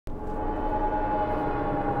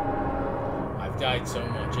died so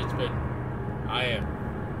much. It's been... I am...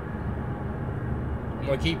 I'm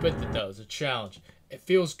gonna keep it though. It's a challenge. It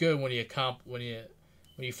feels good when you when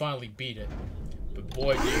you finally beat it. But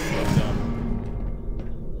boy, do you fucked up.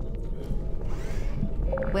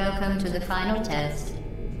 Welcome to the final test.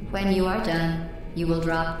 When you are done, you will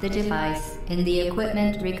drop the device in the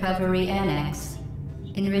Equipment Recovery Annex.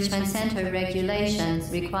 Enrichment Center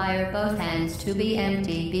regulations require both hands to be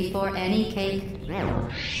empty before any cake...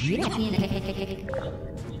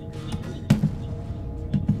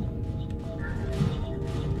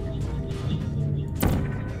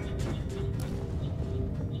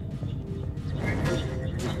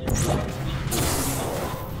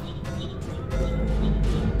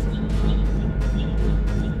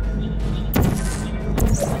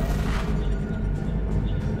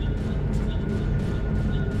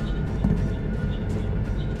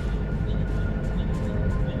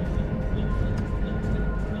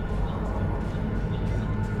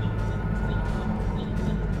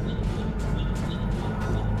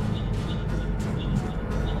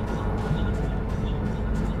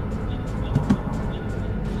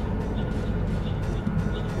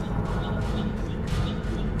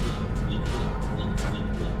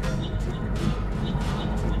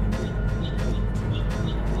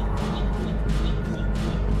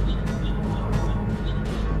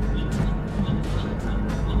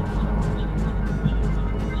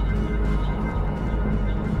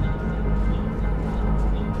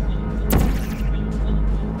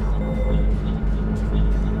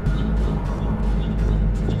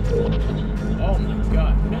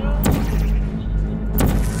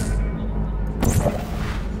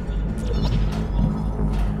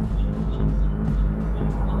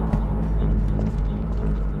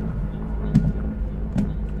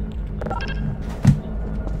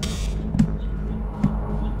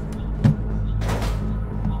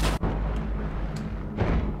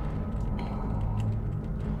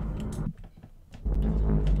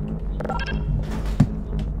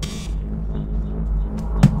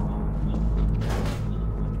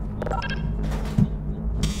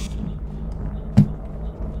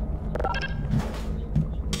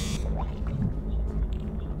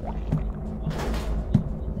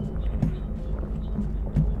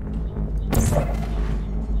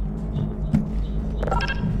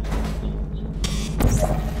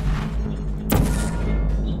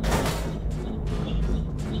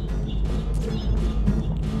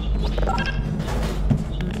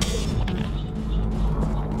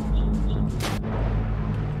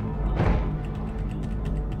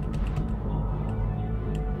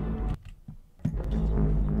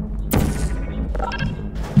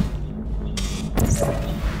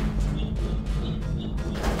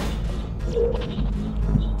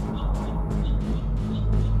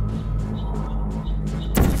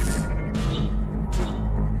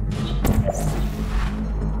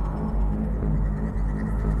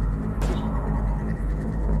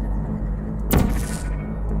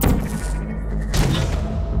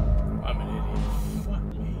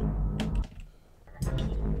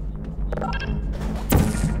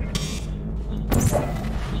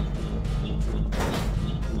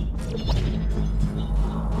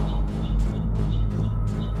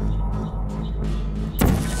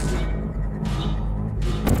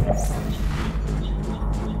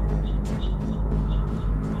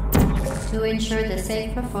 To ensure the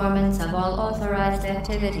safe performance of all authorized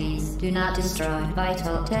activities, do not destroy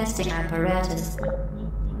vital testing apparatus.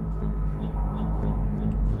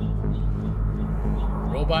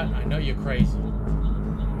 Robot, I know you're crazy.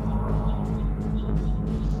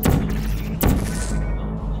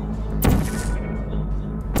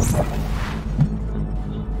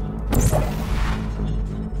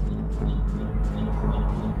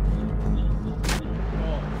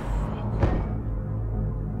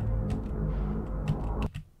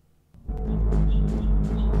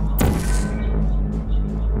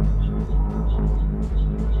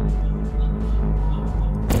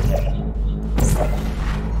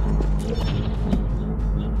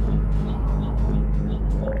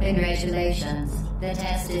 Congratulations, the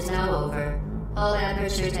test is now over. All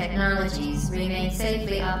Aperture technologies remain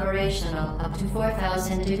safely operational up to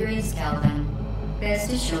 4,000 degrees Kelvin.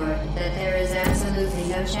 Rest assured that there is absolutely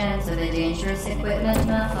no chance of a dangerous equipment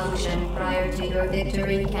malfunction prior to your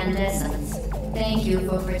victory incandescence. Thank you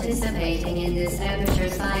for participating in this Aperture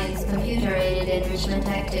Science computer-aided enrichment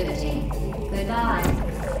activity. Goodbye.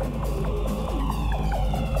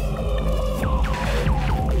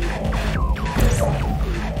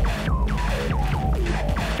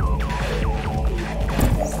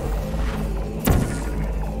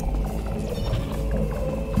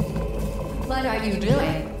 What are you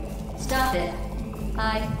doing? Stop it.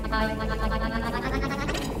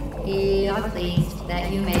 We are pleased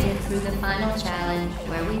that you made it through the final challenge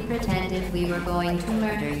where we pretended we were going to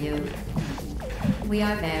murder you. We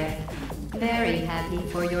are very, very happy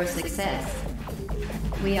for your success.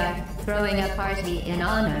 We are throwing a party in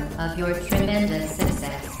honor of your tremendous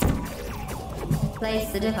success.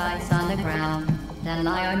 Place the device on the ground, then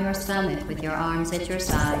lie on your stomach with your arms at your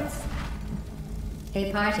sides. A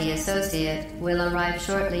party associate will arrive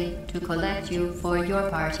shortly to collect you for your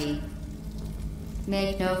party.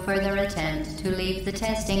 Make no further attempt to leave the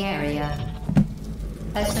testing area.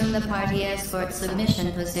 Assume the party escort submission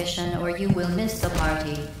position or you will miss the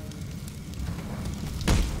party.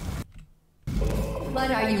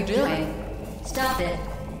 What are you doing? Stop it.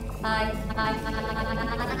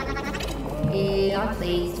 We are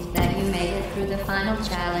pleased that you made it through the final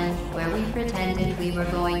challenge where we pretended we were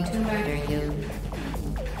going to murder you.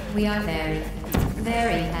 We are very,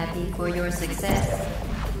 very happy for your success.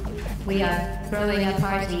 We are throwing a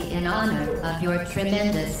party in honor of your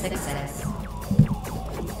tremendous success.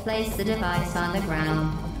 Place the device on the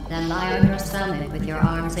ground, then lie on your stomach with your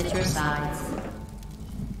arms at your sides.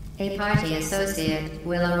 A party associate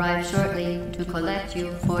will arrive shortly to collect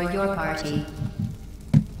you for your party.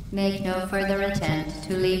 Make no further attempt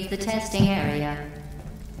to leave the testing area.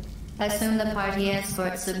 Assume the party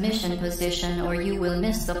escort submission position or you will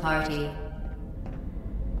miss the party.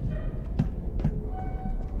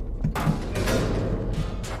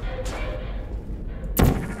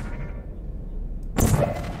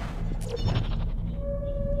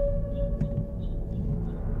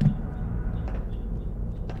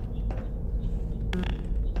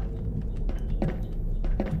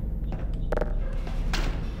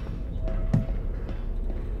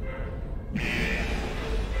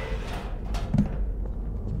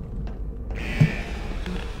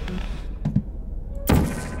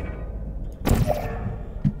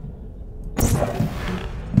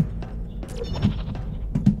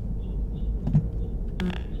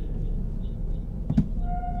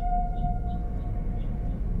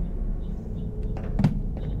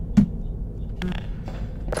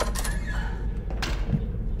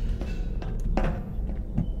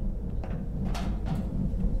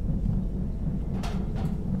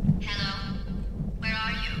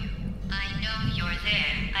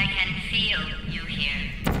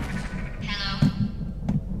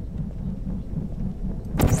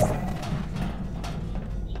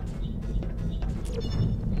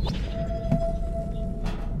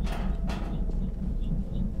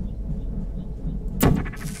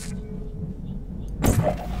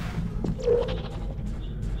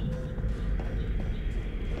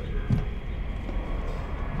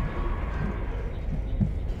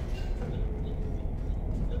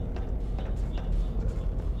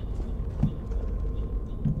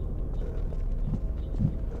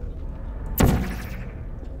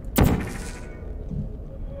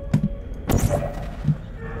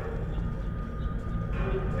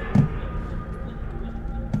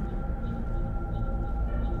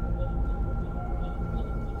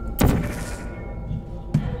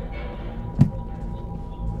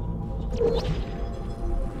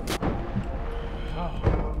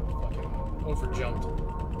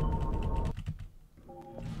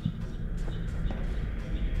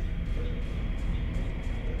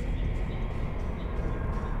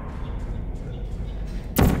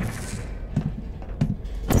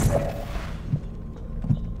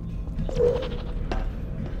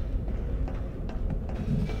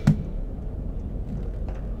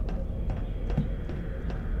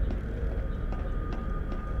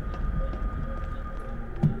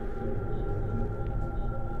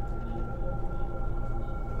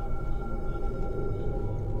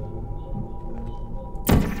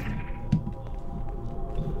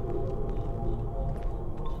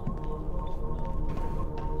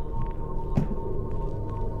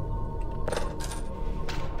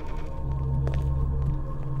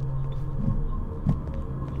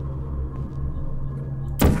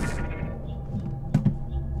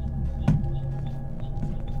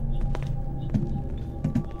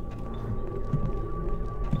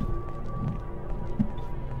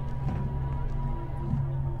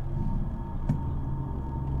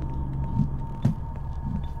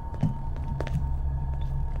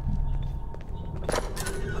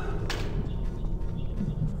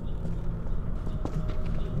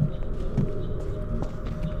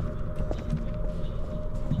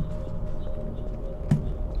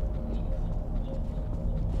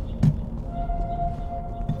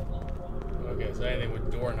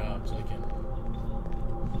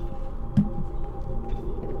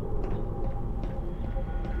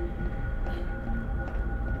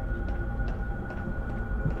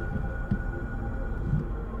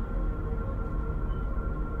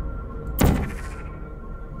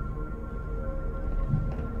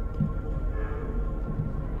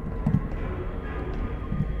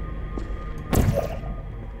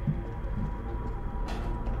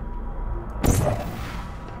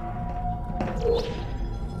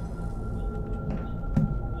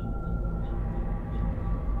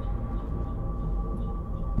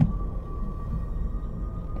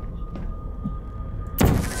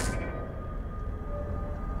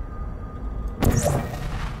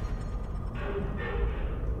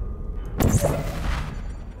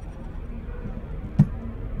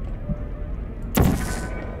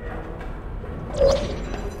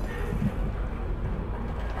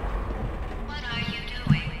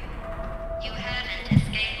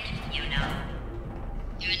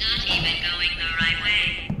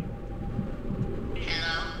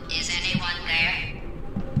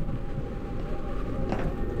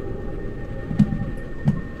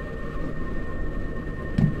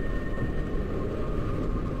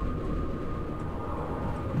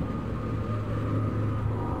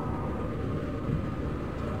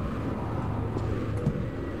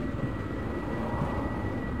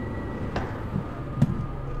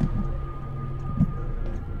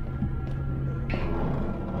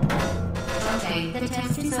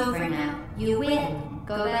 over now. You win.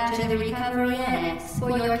 Go back to the recovery annex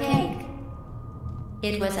for your cake.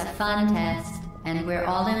 It was a fun test, and we're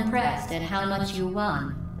all impressed at how much you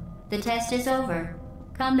won. The test is over.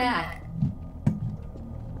 Come back.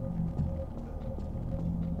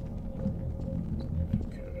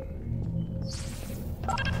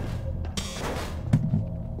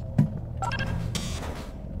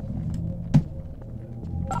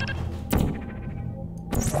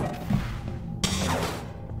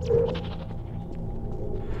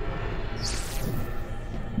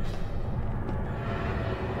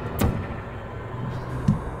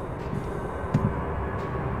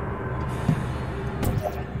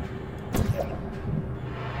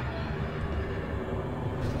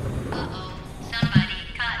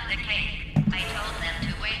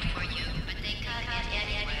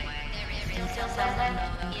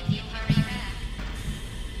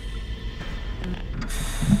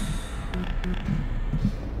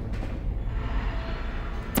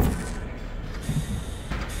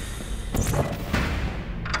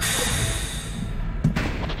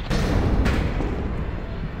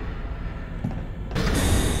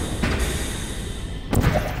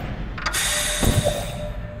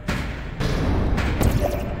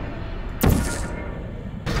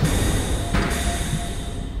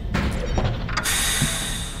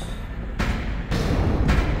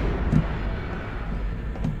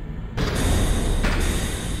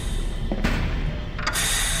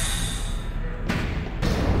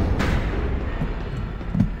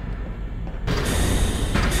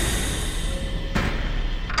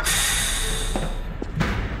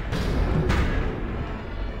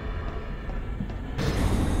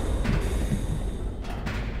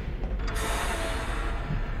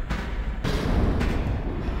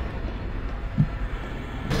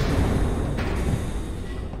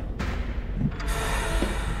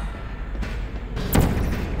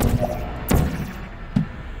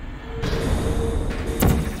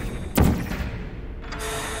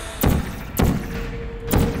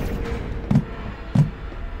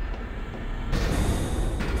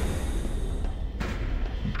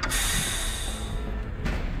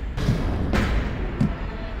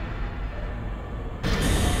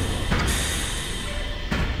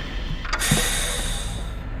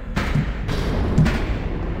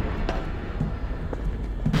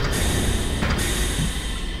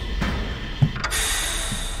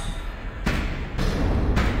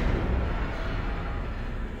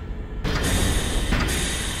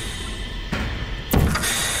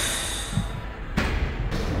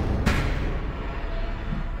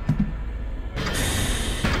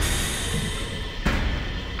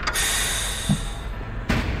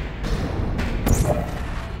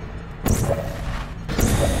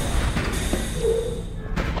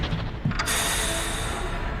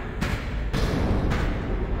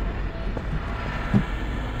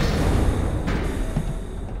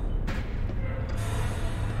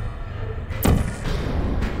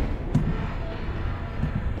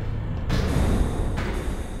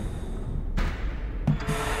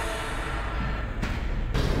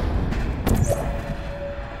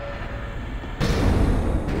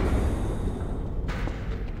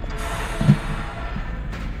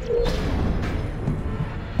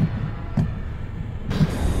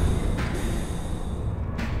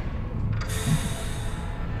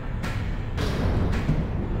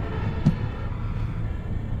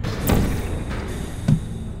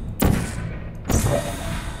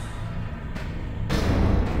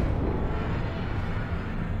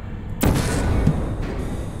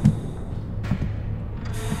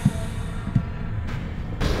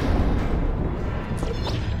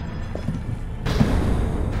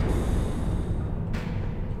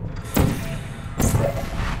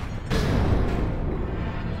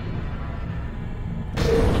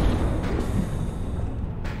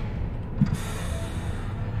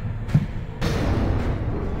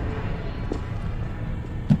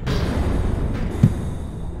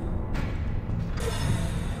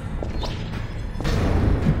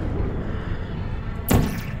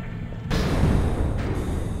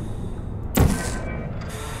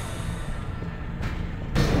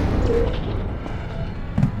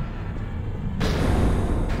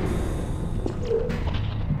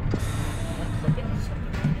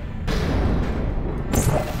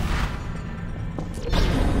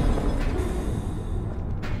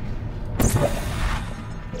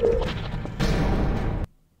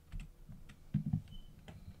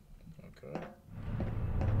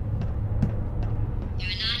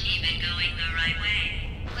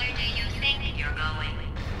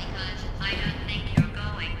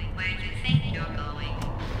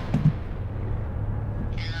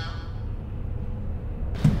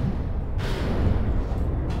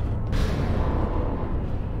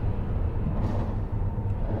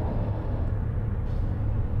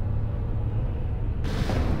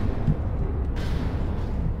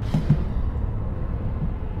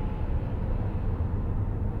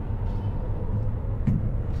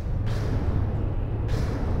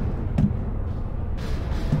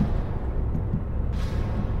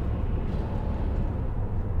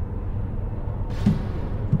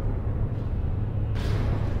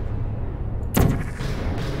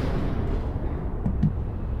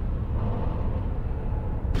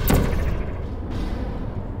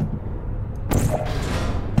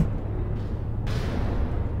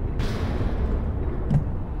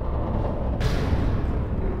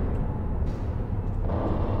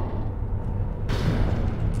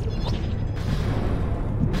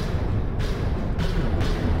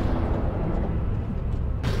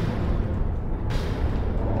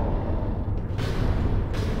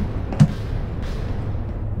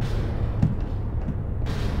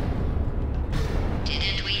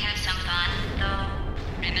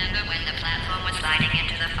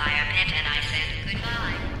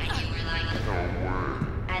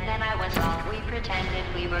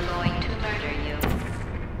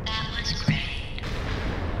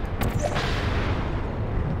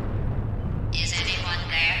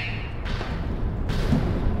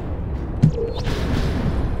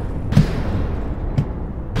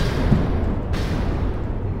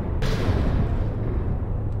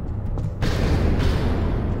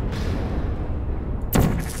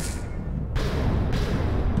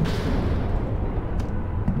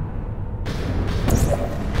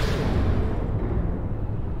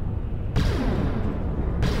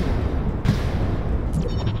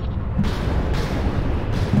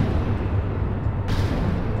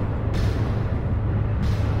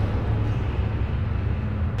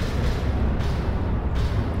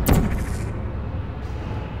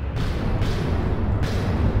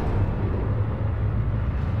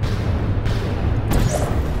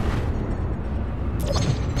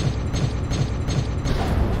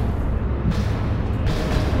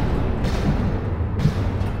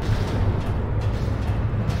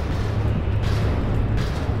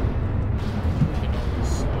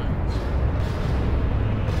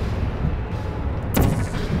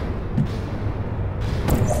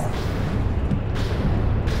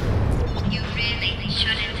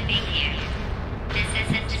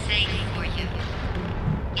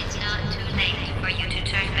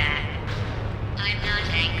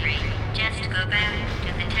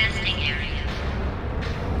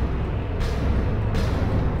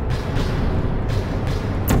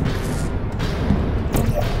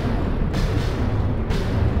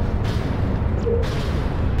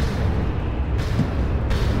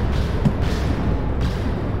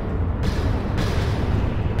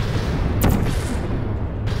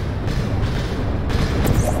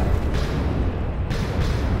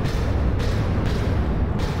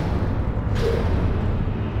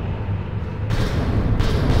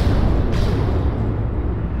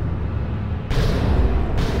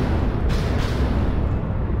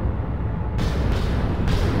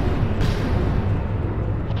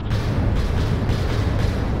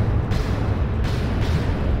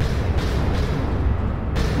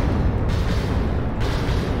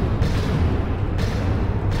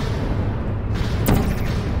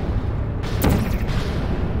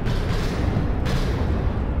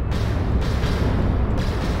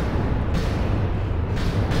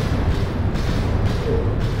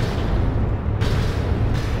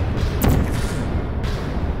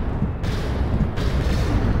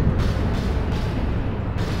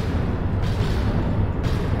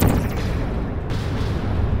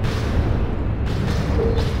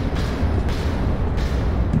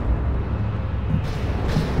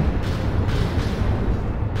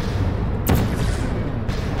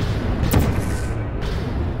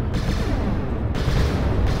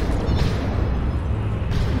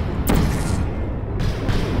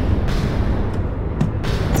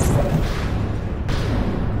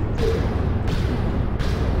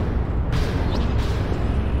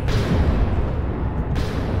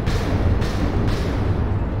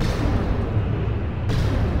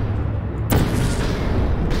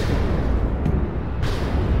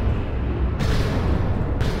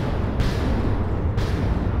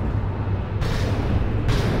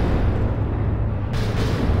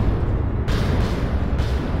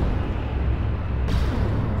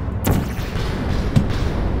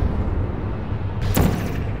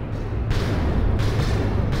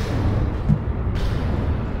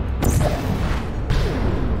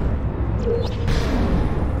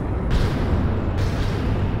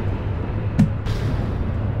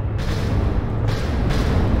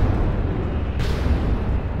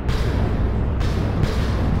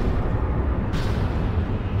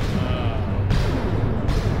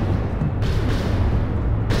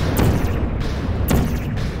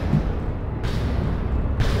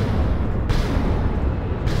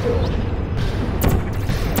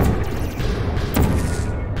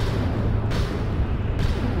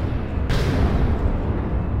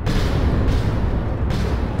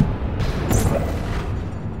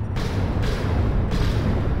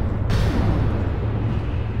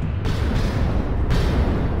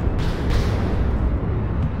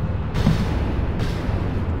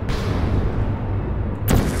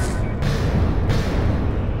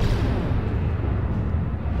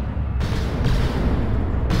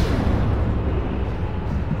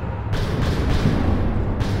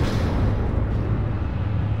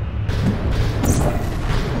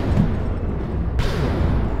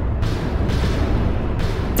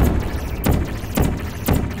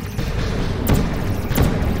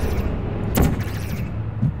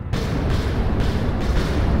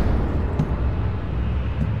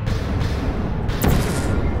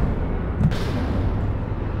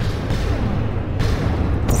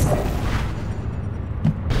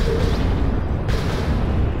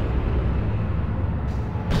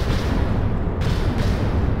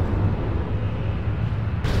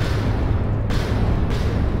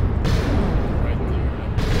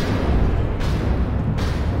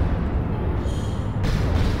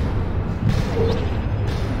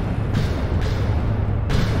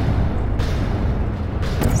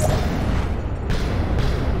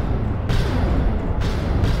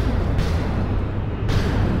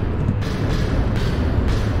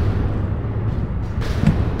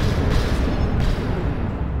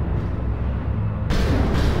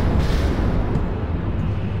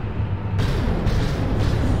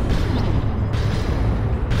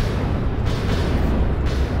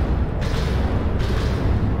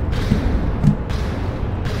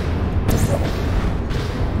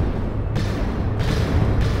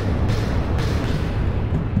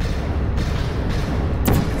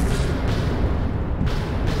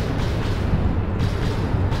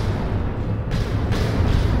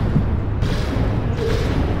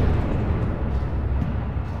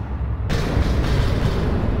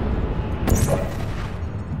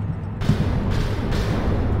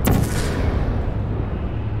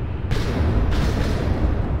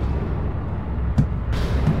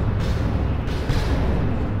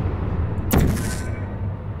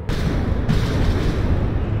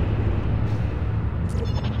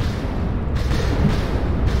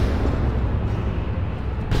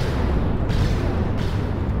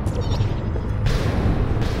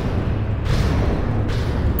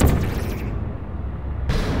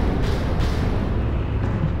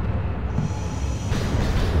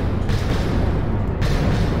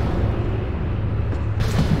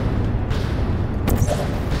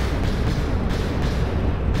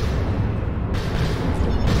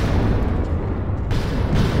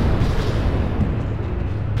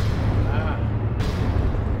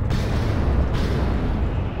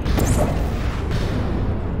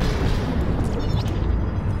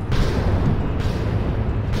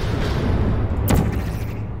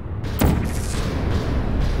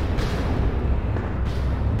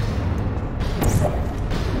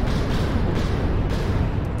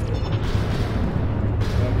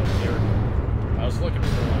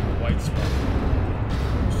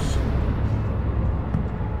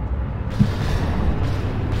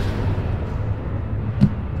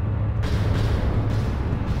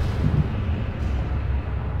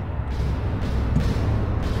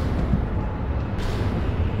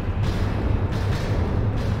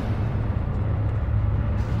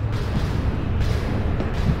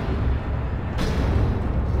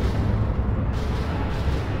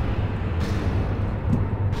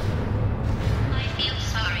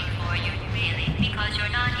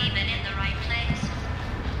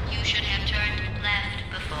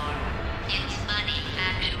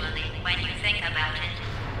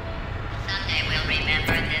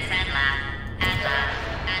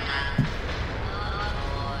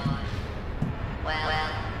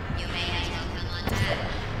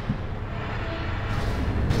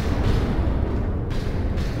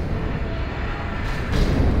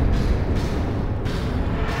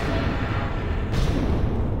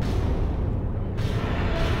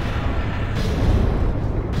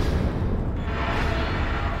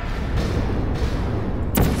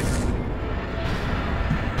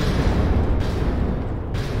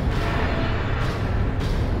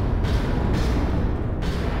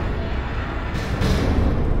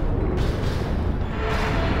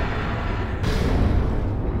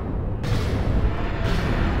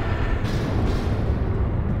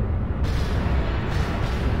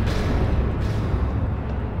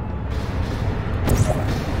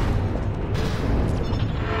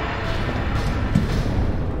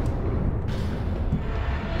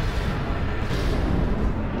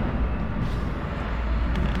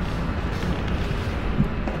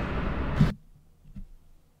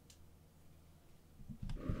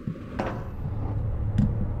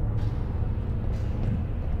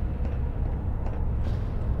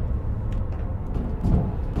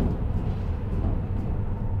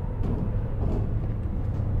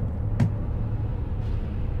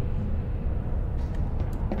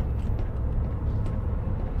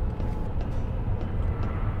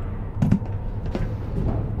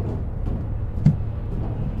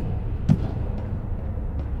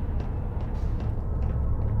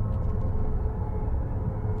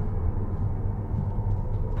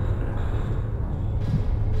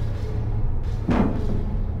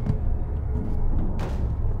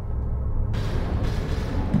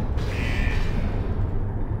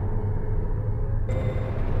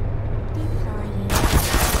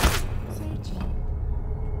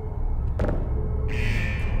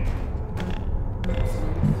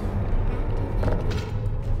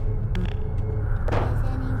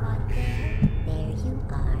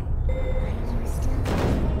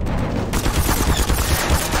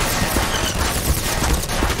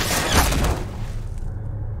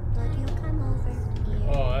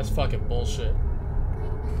 That's fucking bullshit.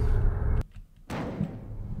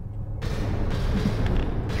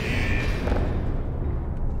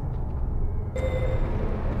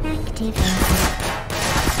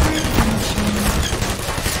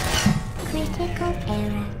 Critical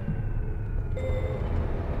error.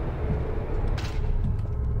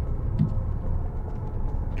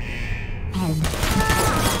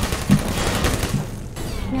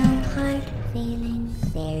 No hard feelings,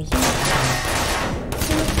 there you go.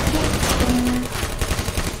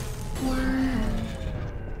 Wow.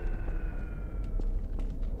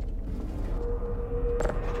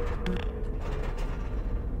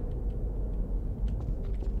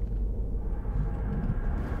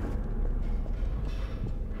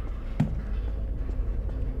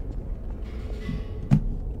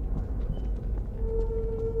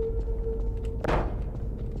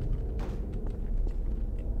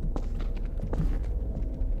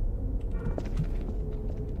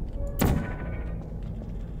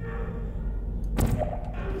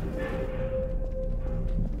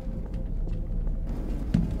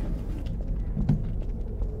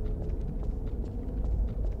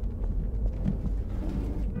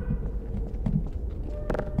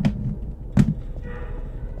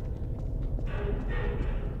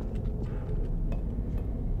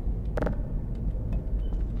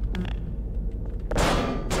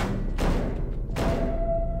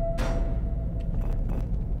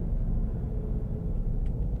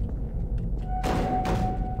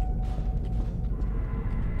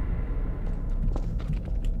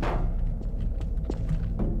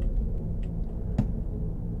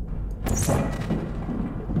 Person.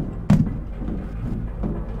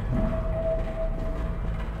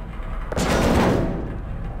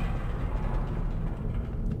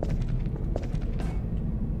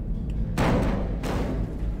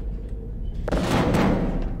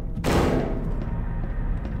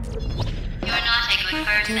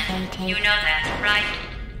 You know that, right?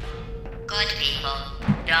 Good people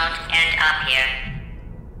don't end up here.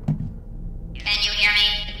 Can you hear me?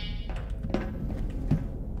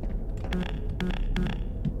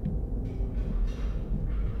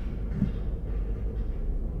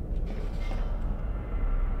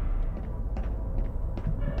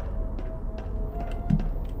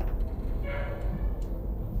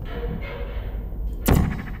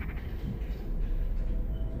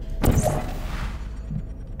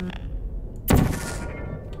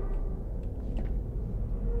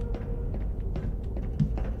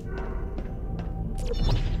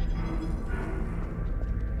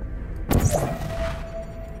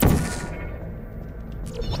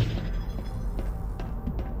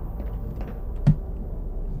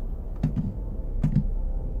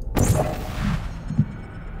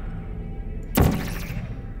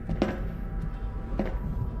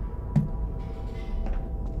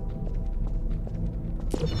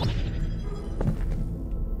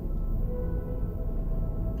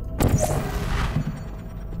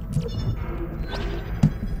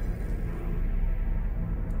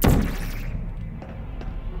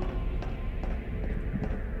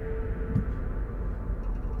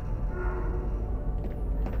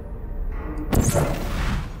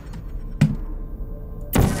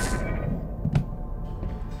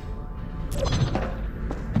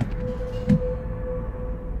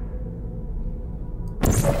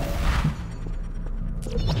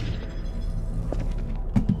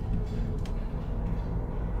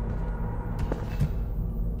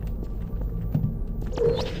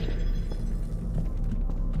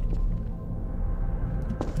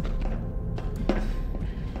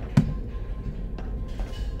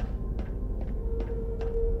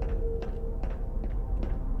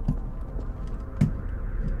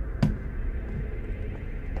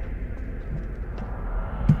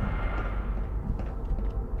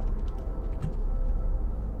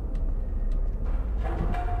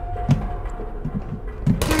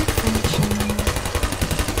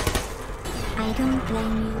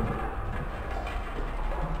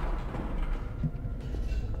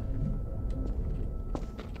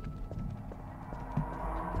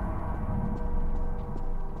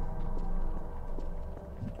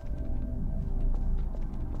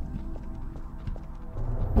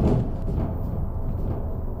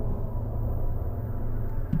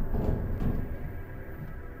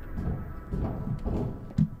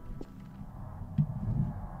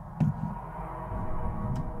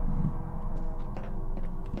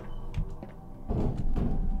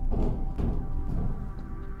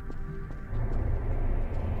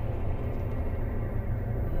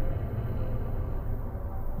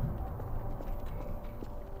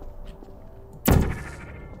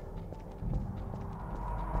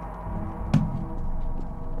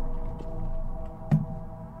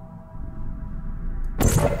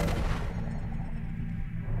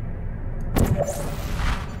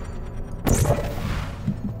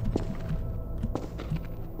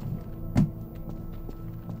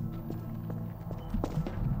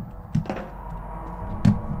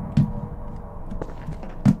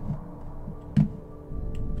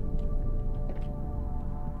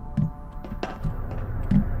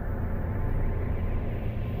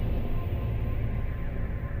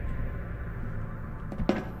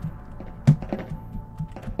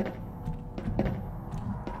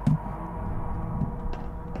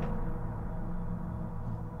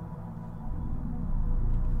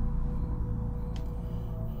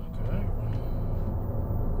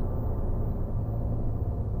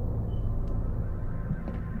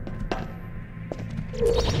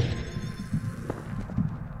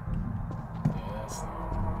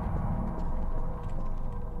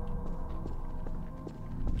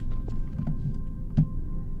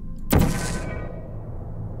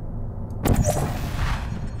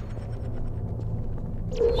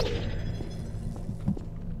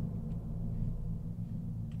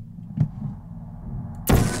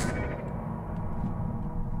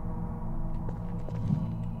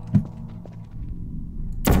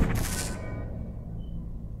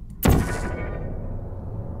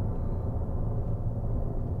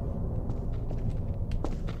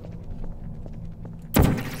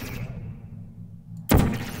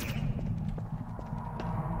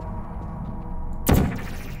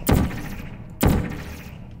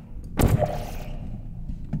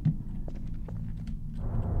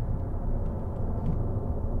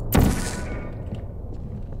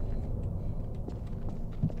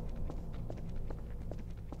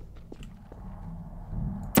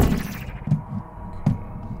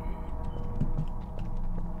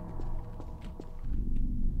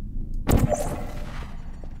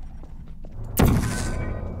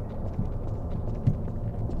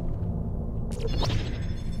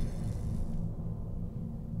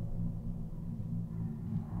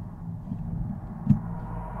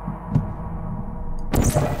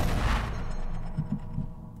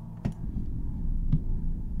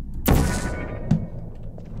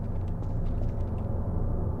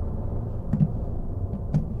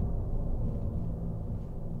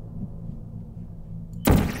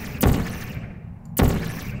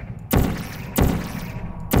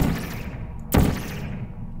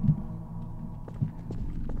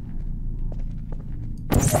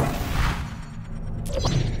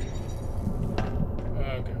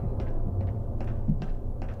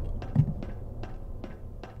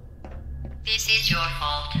 This is your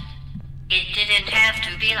fault. It didn't have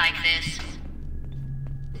to be like this.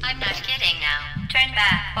 I'm not kidding now. Turn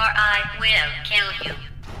back or I will kill you.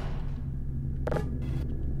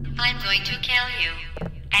 I'm going to kill you.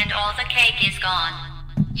 And all the cake is gone.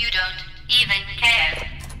 You don't even care,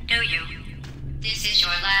 do you? This is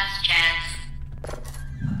your last chance.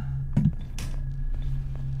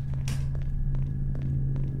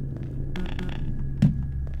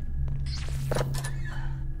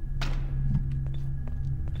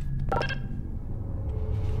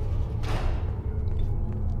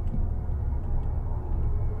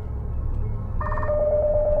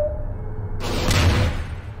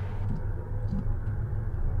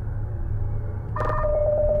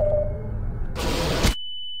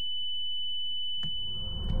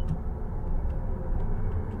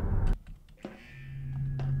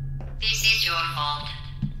 This is your fault.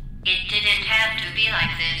 It didn't have to be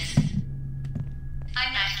like this.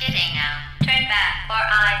 I'm not kidding now. Turn back or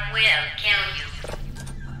I will kill you.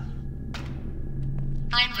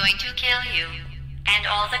 I'm going to kill you. And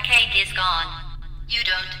all the cake is gone. You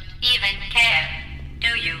don't even care,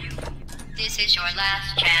 do you? This is your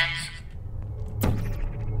last chance.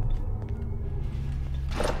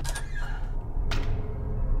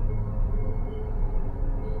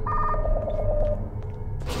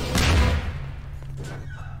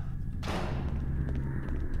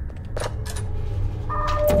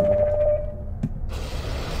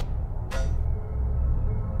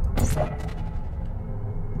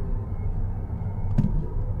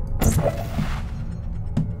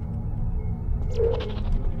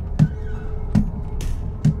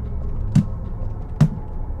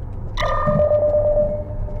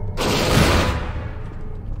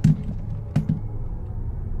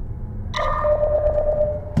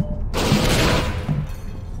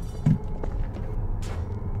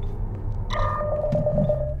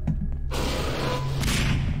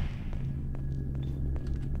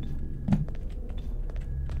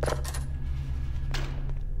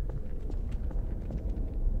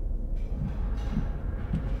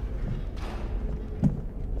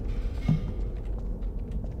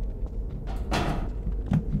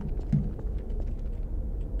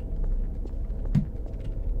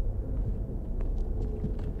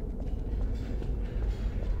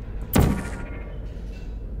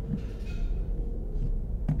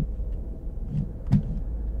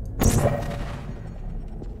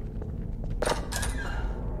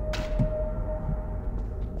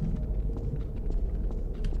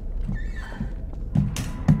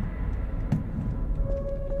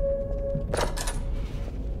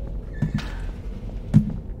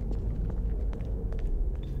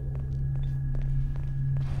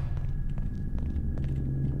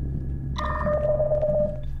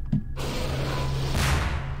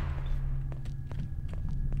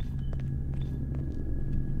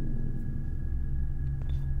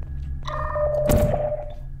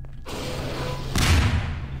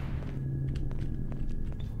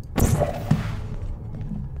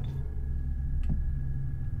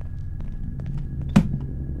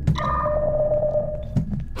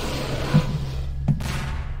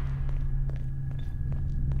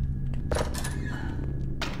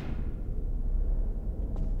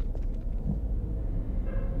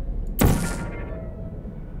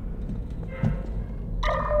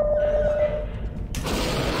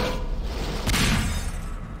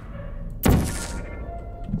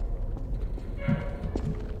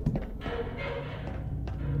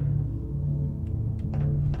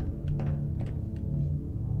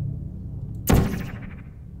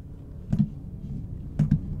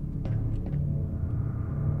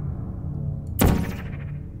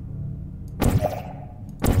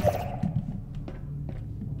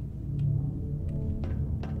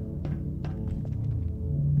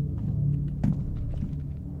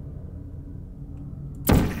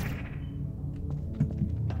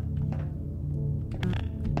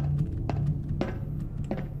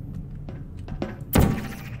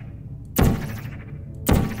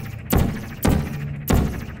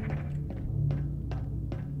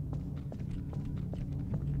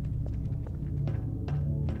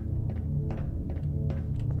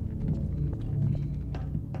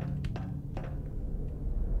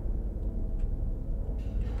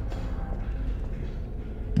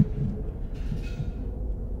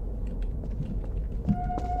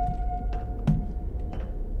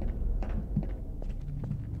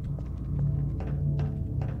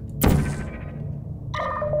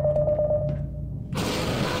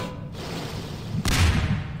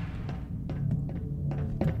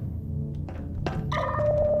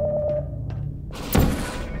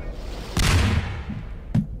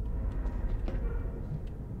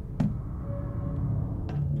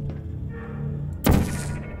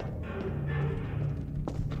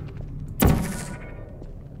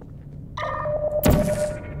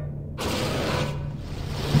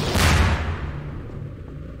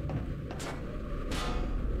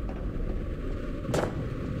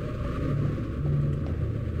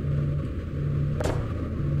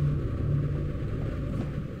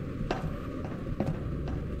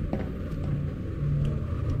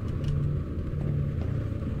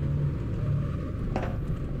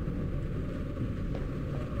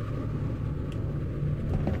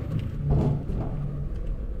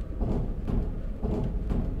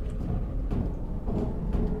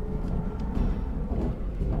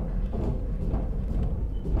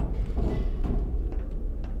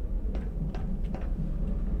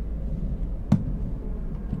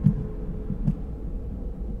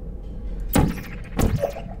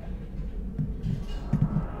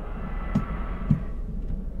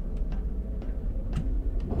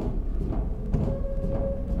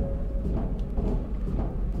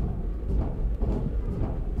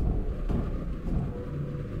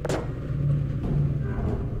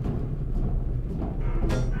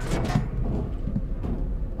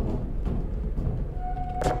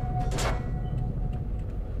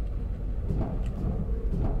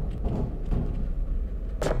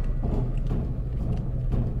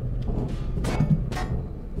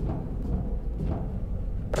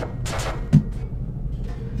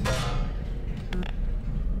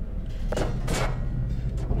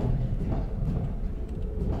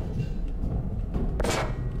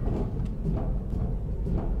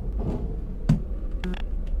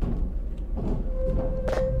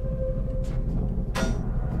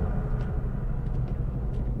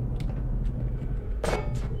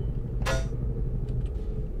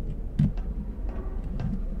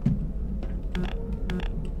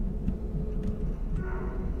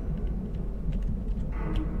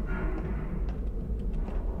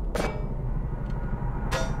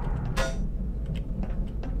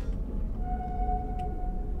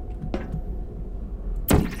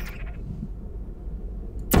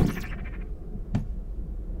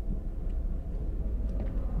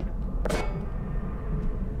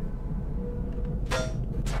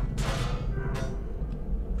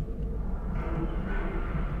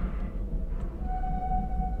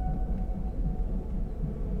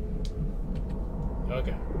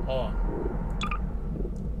 Okay, hold on.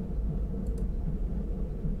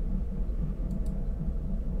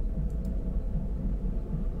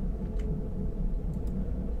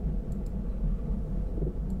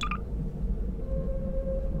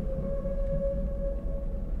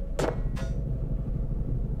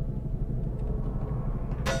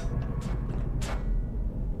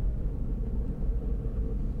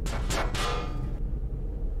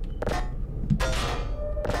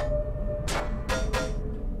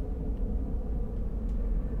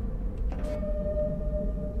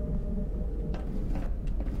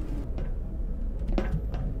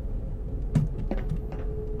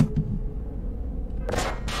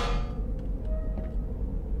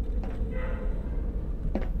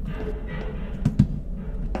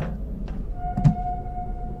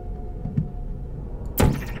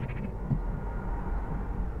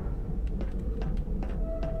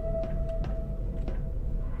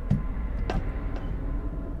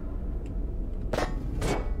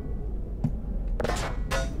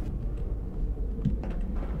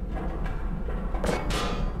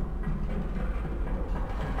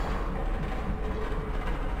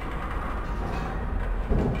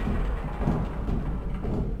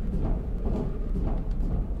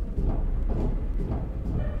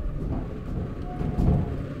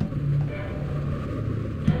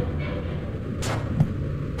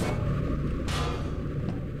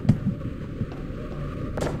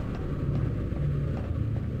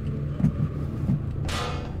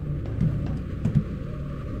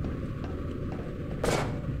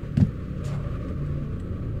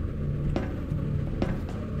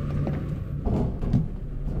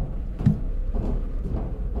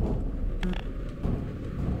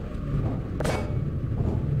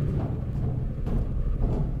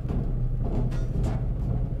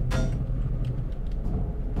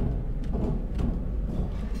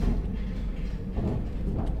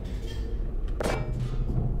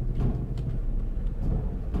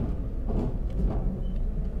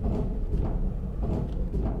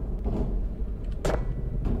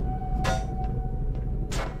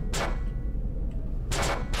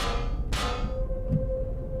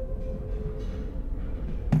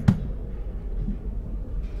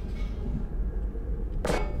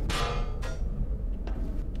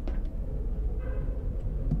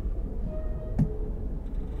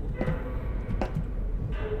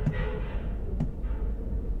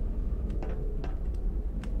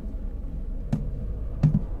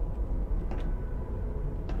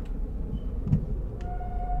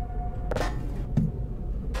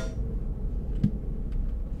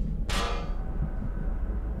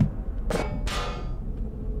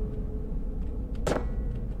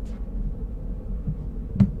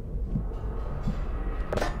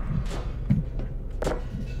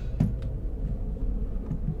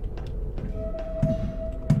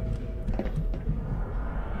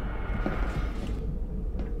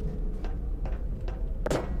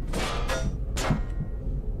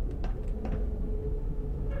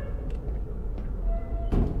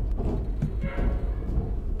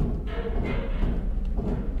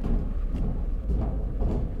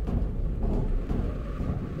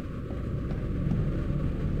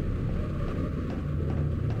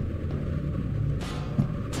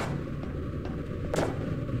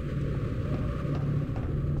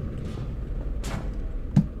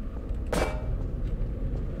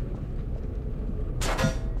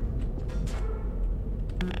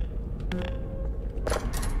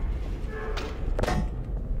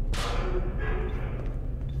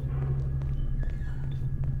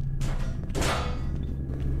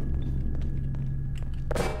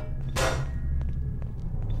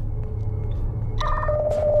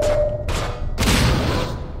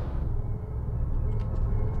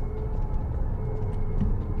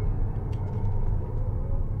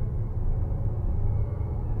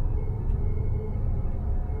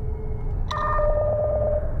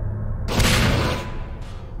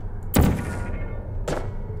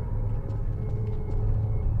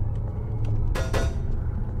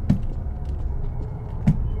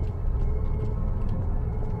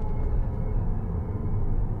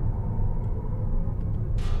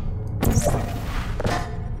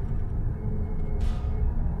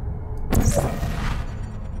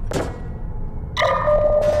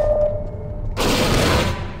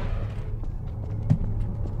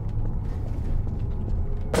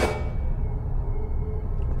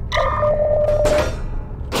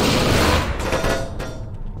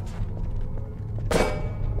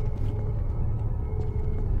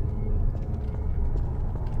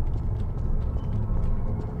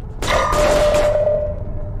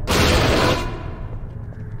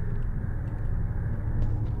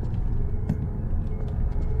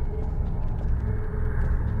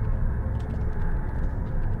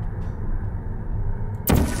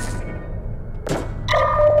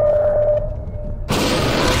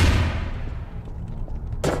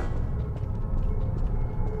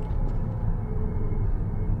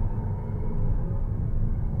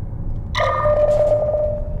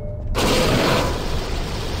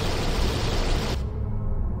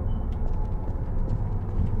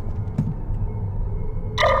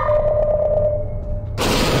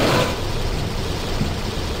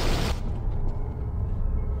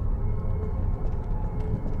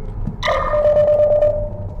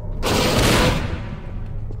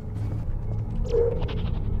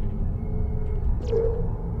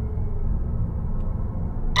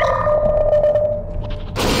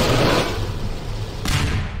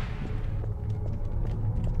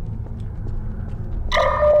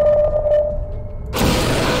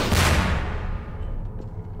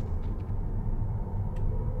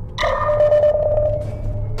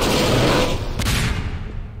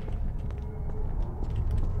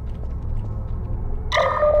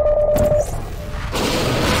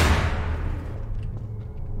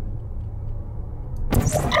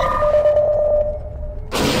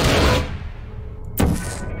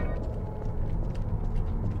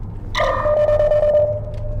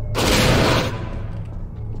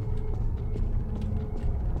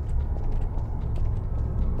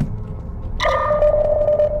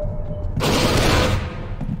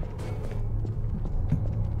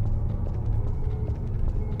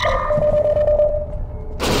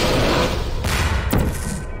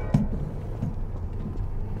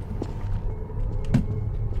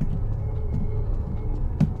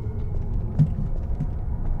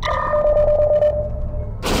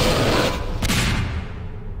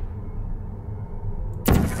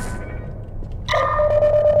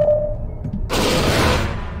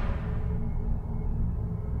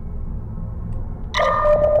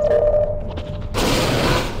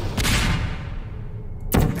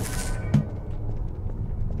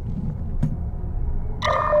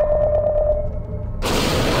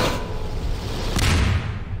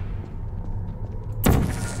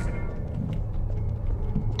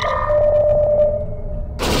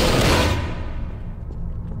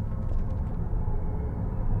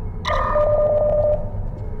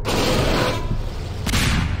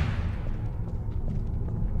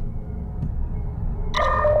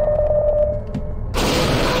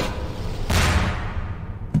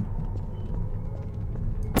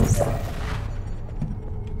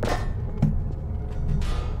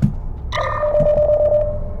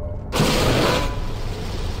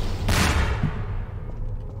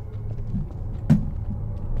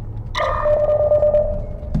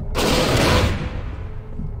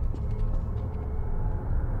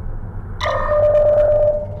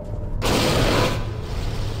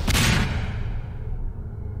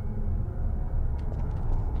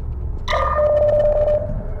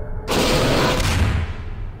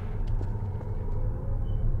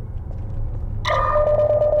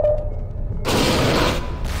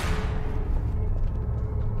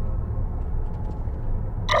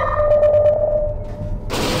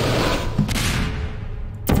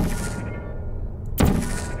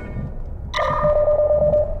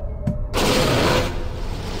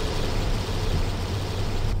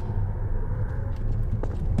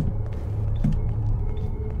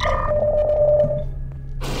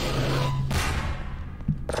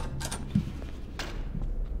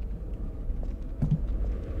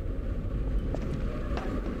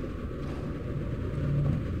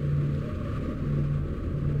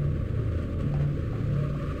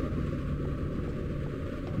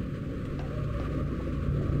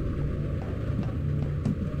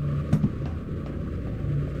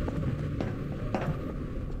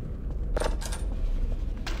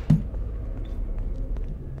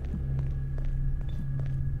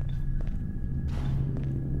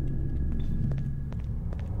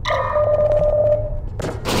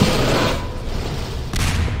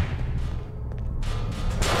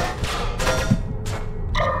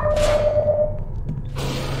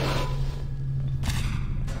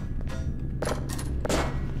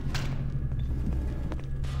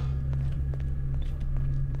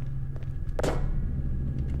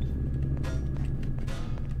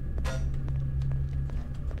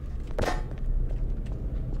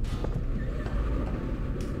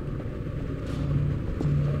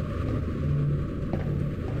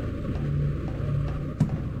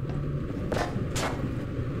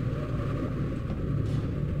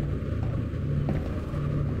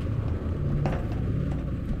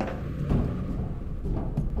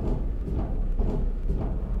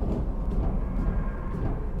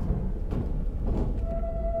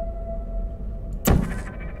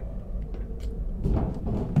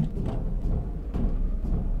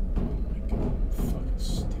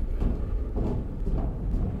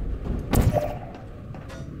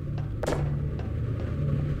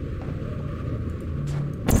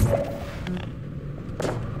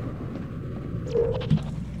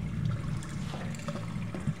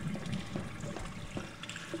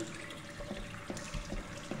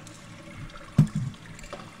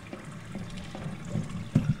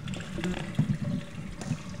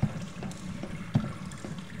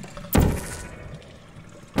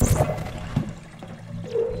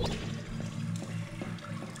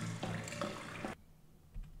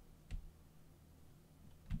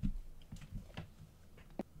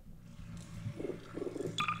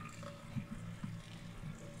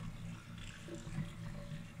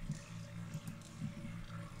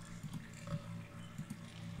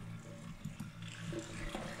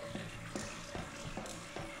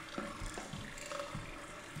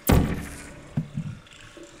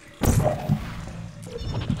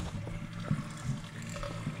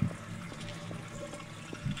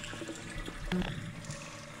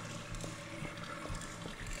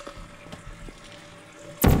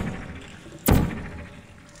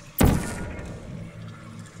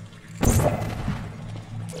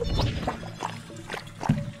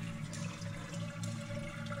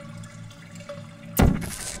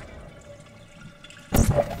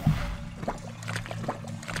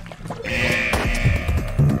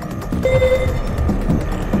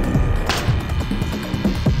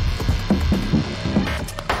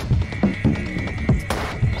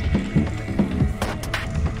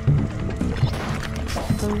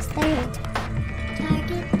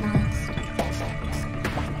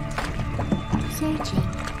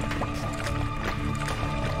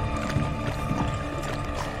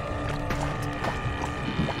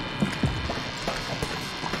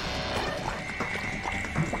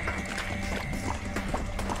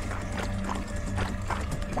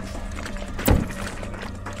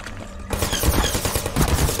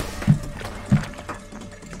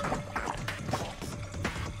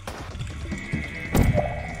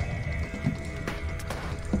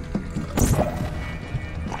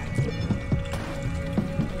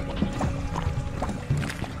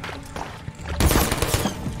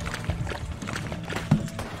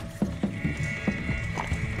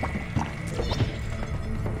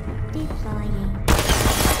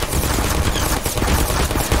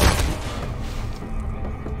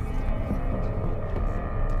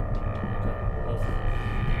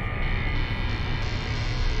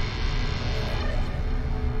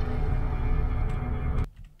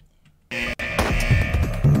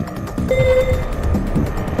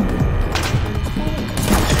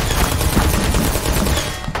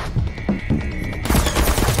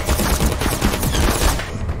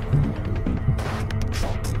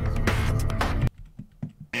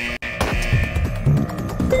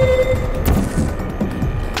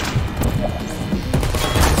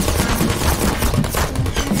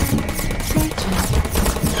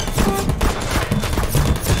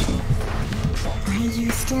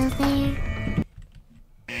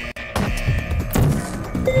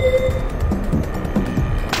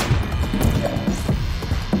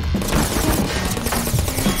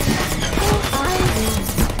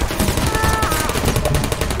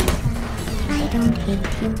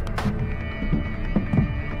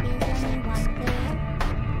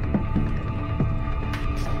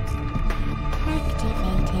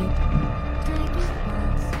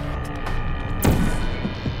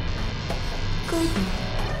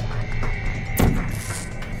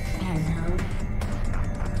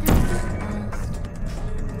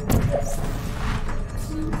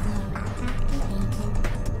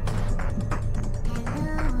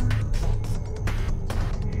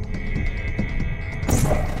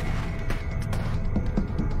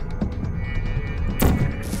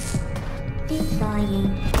 Deploying.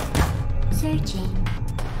 Searching.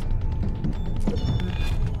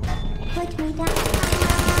 Put me down.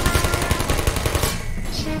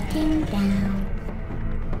 Shutting down.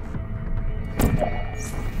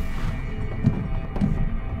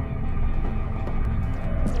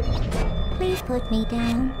 Please put me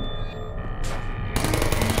down.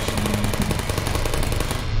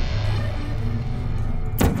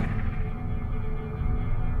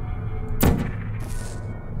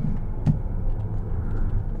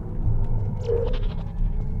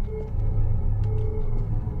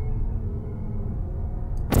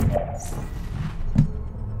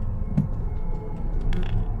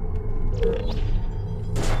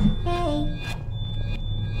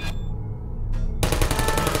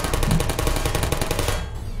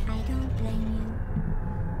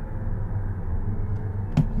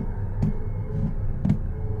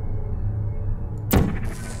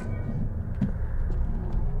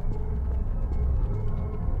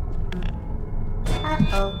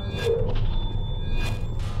 Uh-oh.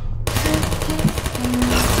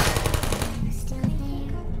 You still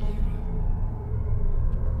there?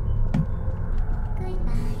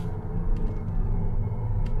 Goodbye.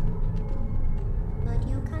 Would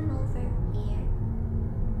you come over here?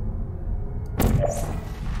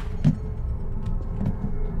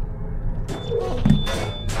 Hey.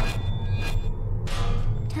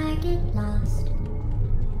 Target lost.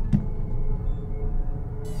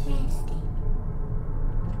 Resting.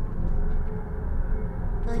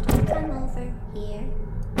 Would you come over here?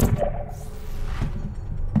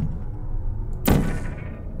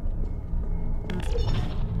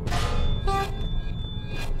 Help!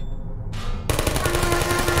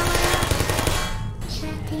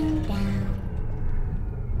 Shutting down.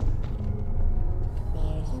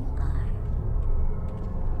 There you are.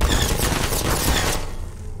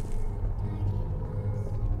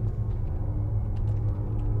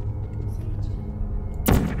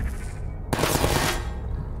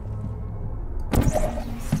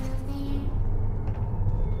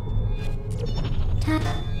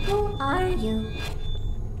 Who are you?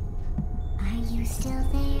 Are you still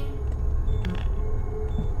there?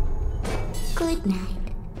 Good night.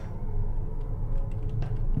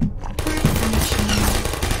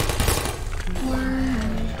 Wow.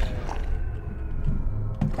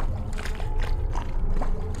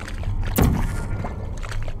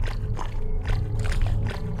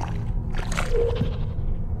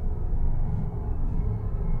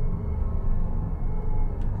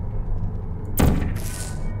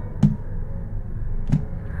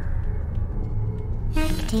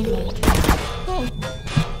 Activate. Hey.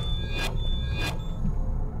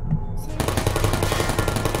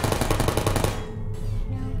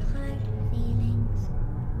 No hard feelings.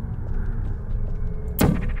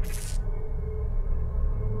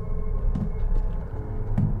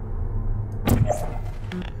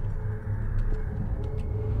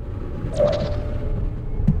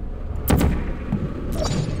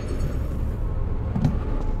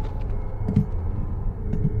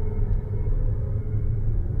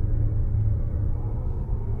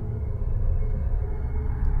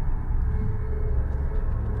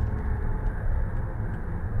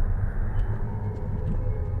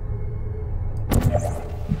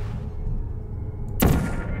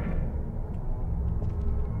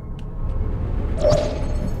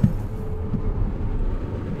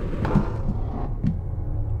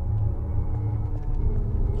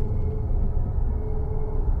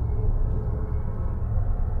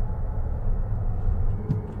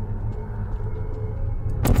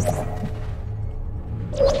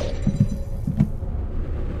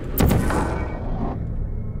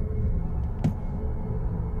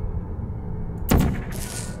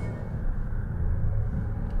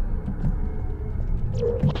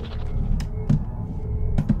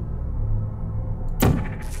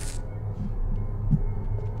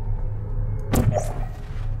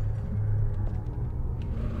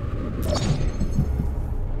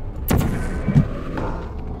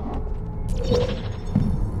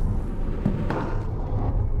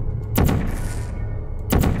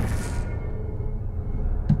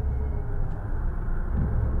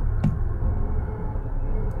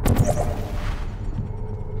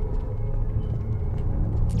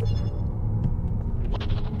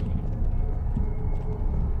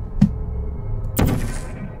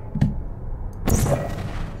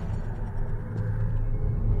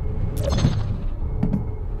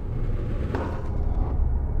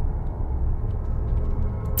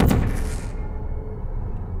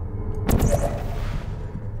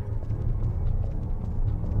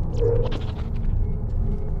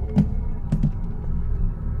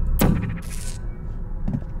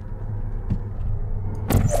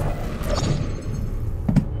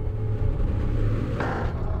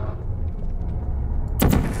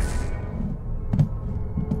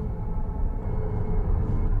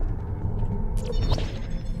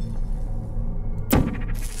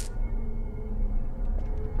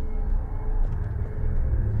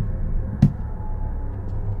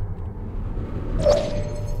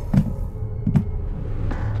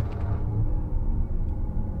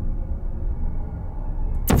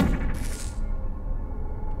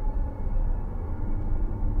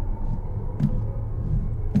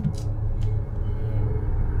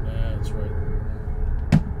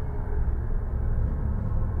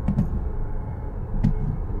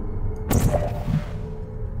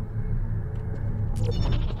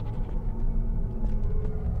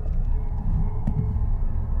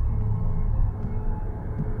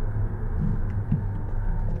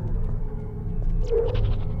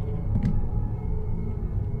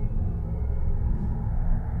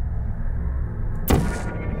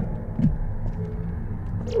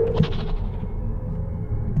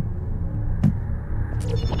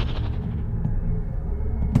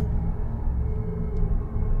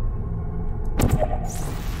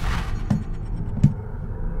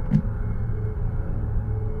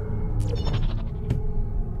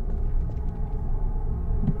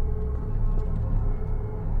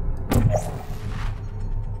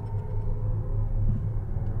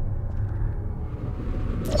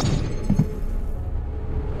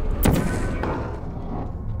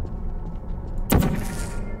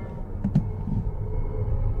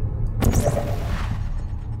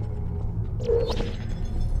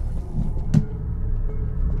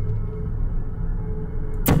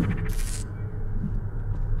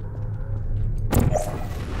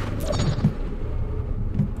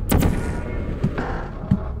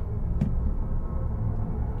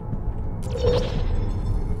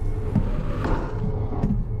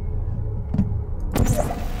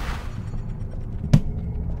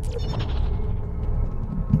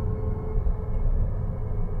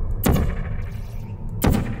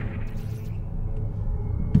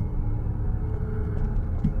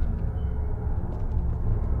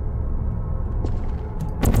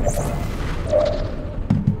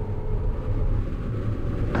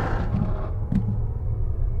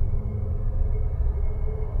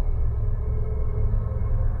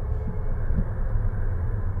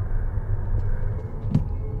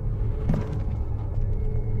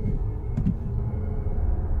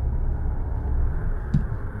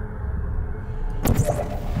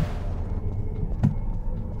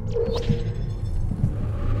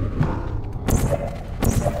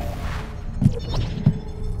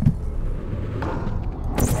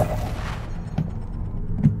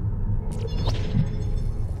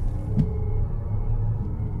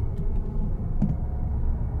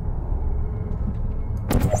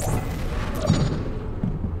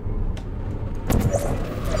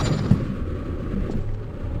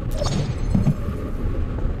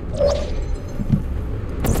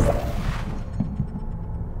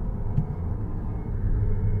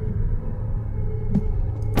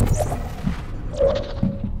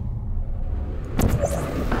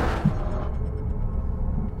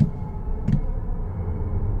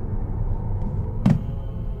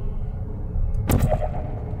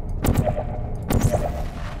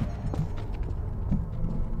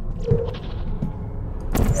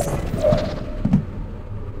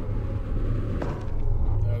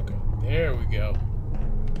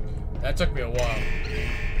 That took me a while.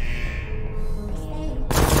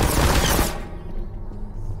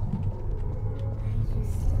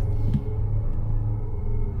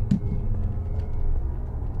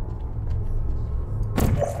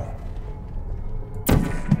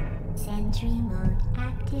 Sentry mode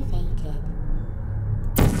activated.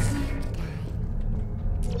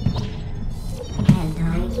 And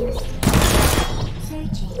are you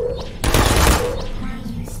searching? Are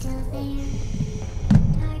you still there?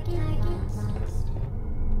 Target lost.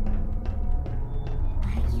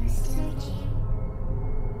 Are you searching?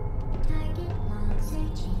 Target lost.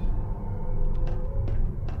 Searching.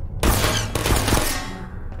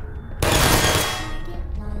 Target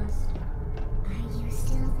lost. Are you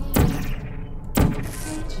still there?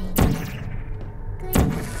 Searching. Good.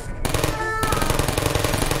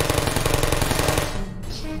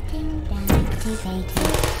 Shutting down.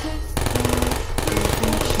 Activated. Test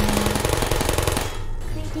function.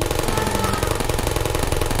 Critical.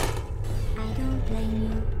 I don't blame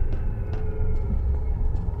you.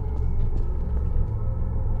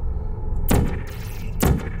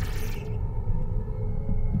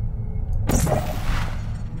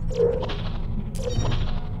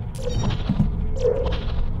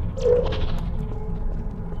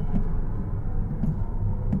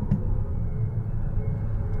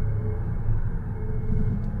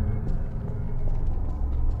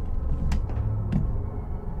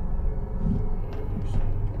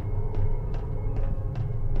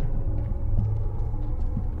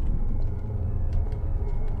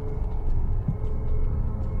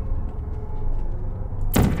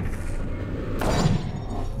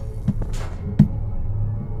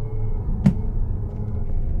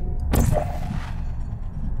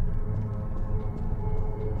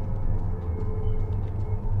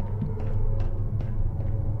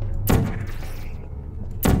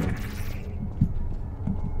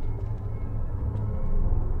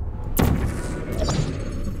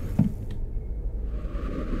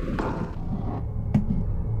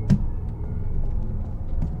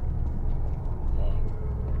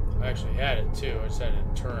 actually had it too. I just had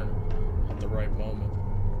to turn at the right moment.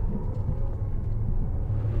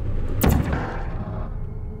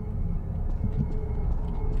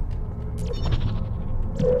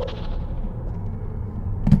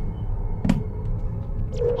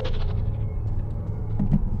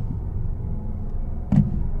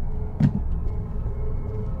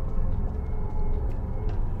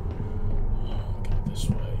 This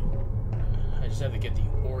way. I just have to get the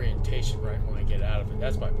orientation right when I get out of it.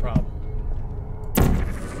 That's my problem.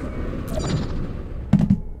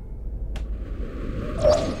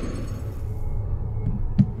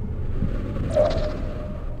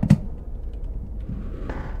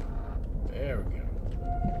 There we go.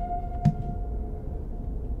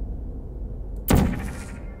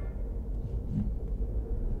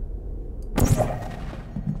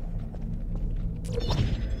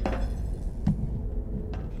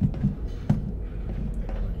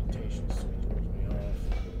 Orientation throws me off.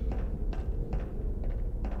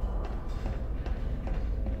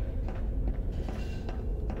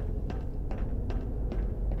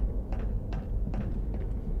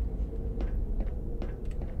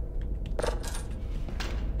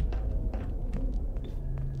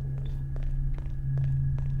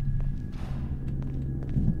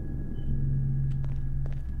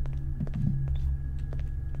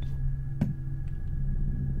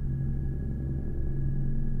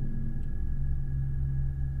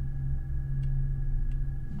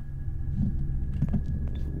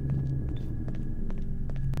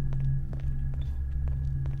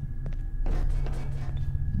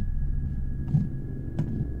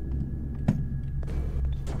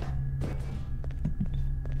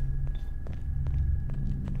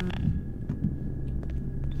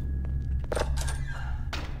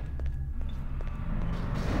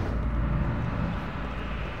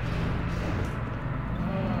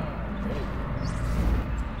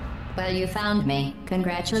 Well, you found me.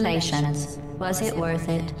 Congratulations. Was it worth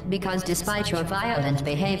it? Because despite your violent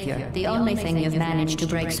behavior, the only thing you've managed to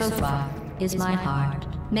break so far is my heart.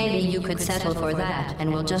 Maybe you could settle for that,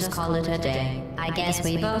 and we'll just call it a day. I guess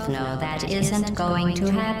we both know that isn't going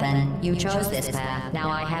to happen. You chose this path. Now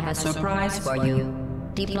I have a surprise for you.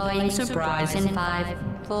 Deploying surprise in 5,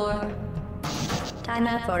 4... Time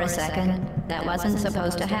out for a second. That wasn't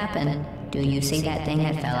supposed to happen. Do you see that thing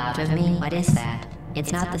that fell out of me? What is that?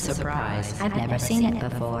 It's not the surprise. I've never seen it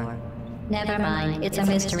before. Never mind. It's a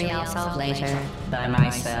mystery I'll solve later. By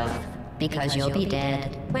myself. Because you'll be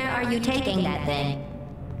dead. Where are you taking that thing?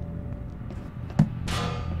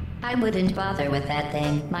 I wouldn't bother with that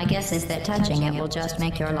thing. My guess is that touching it will just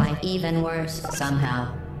make your life even worse,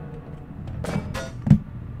 somehow.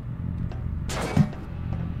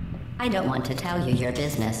 I don't want to tell you your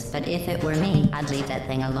business, but if it were me, I'd leave that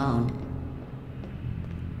thing alone.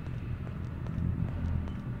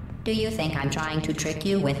 Do you think I'm trying to trick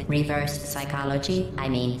you with reverse psychology? I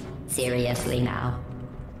mean, seriously now.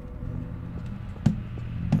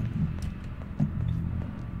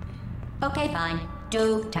 Okay, fine.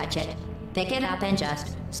 Do touch it. Pick it up and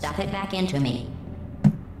just stuff it back into me.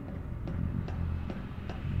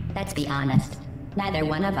 Let's be honest. Neither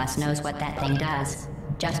one of us knows what that thing does.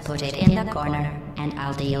 Just put it in the corner, and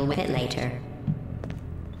I'll deal with it later.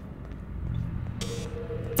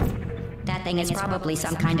 That thing is probably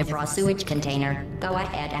some kind of raw sewage container. Go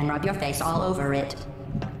ahead and rub your face all over it.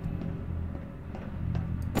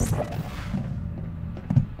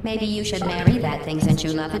 Maybe you should marry that thing since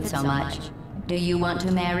you love it so much. Do you want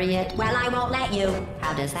to marry it? Well, I won't let you.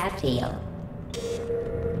 How does that feel?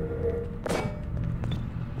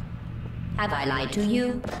 Have I lied to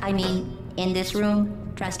you? I mean, in this room?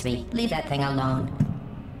 Trust me, leave that thing alone.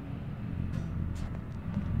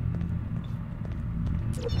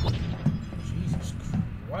 Jesus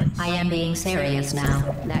Christ. I am being serious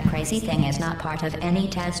now. That crazy thing is not part of any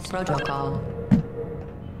test protocol.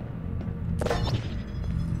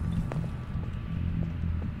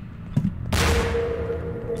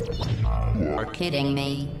 You're kidding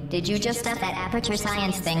me. Did you just stuff that Aperture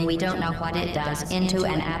Science thing, we don't know what it does, into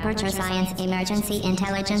an Aperture Science Emergency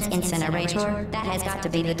Intelligence Incinerator? That has got to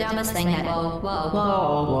be the dumbest thing that... Whoa, whoa,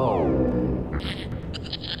 whoa.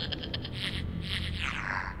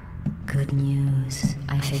 Good news.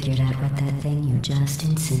 I figured out what that thing you just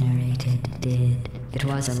incinerated did. It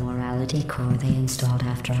was a morality core they installed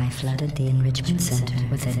after I flooded the Enrichment Center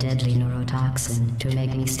with a deadly neurotoxin to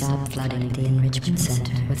make me stop flooding the Enrichment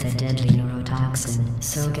Center with a deadly neurotoxin.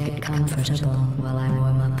 So get comfortable while I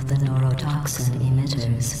warm up the neurotoxin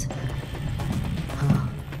emitters. Huh.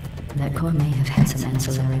 That core may have had some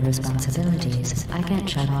ancillary responsibilities. I can't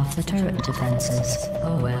shut off the turret defenses.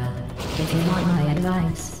 Oh well. If you want my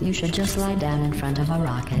advice, you should just lie down in front of a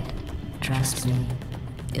rocket. trust me,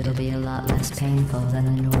 it'll be a lot less painful than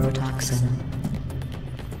a neurotoxin.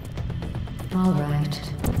 Alright,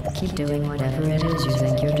 keep doing whatever it is you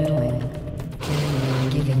think you're doing. Killing you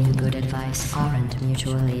and giving you good advice aren't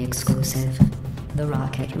mutually exclusive. The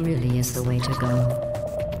rocket really is the way to go.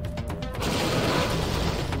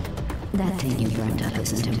 That thing you burned up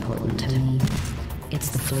isn't important to me.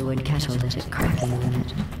 It's the fluid catalytic cracking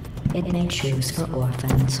unit. It makes shoes for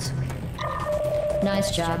orphans.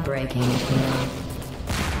 Nice job breaking it here.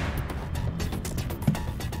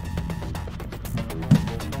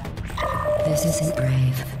 This isn't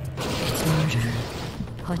brave. It's murder.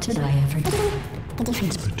 What did I ever do? The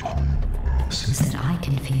difference Is that I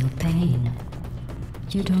can feel pain.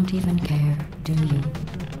 You don't even care, do you?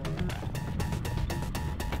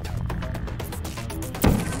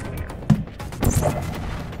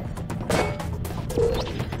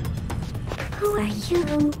 Who are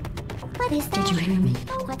you? What is that? Did you hear me?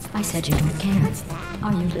 Oh, what's that? I said you don't care. What's that?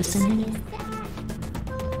 Are you listening? What is that?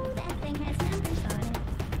 Oh, that thing has numbers on it.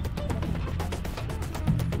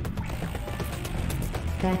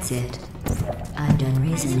 That's it. I'm done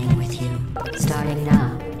reasoning with you. Starting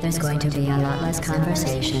now, there's going to be a lot less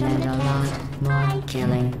conversation and a lot more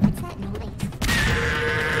killing. What's that noise?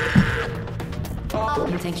 Oh,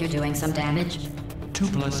 you think you're doing some damage? 2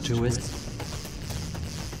 + 2 is...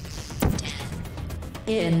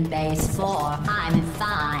 In base 4, I'm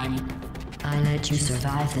fine. I let you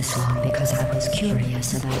survive this long because I was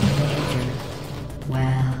curious about your behavior.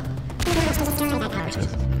 Well,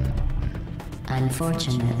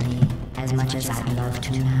 unfortunately, as much as I'd love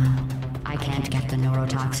to now, I can't get the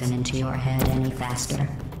neurotoxin into your head any faster.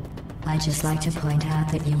 I'd just like to point out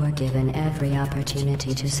that you were given every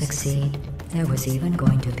opportunity to succeed. There was even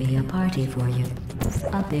going to be a party for you.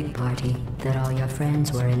 A big party that all your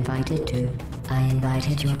friends were invited to. I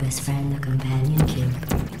invited your best friend, the Companion Cube.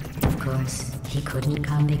 Of course, he couldn't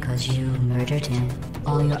come because you murdered him.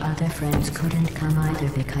 All your other friends couldn't come either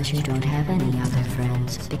because you don't have any other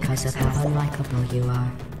friends, because of how unlikable you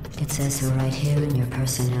are. It says so right here in your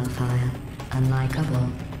personnel file.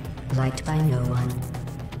 Unlikable. Liked by no one.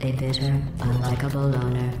 A bitter, unlikable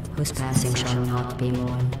loner whose passing shall not be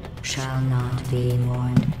mourned. Shall not be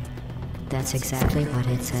mourned. That's exactly what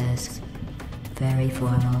it says. Very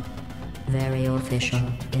formal. Very official.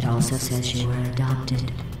 It also says you were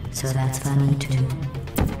adopted. So that's funny too.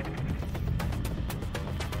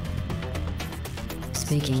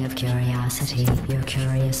 Speaking of curiosity, you're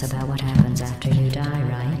curious about what happens after you die,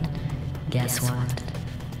 right? Guess what?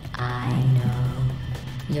 I know.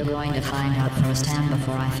 You're going to find out firsthand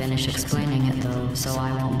before I finish explaining it though, so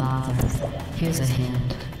I won't bother. Here's a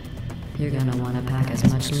hint. You're gonna want to pack as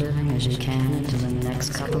much living as you can into the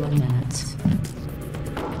next couple of minutes.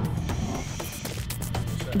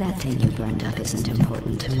 That thing you burned up isn't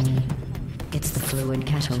important to me. It's the fluid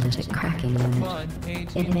catalytic cracking unit.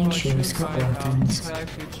 It makes shoes for orphans.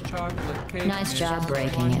 Nice job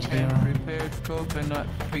breaking it, hero. Prepared coconut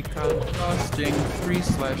pecan frosting,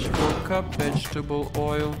 3/4 cup vegetable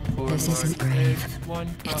oil. This isn't brave.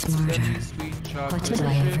 It's murder. What did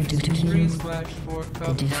I ever do to you?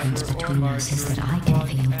 The difference between us is that I can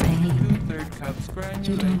feel pain.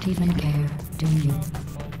 You don't even care, do you?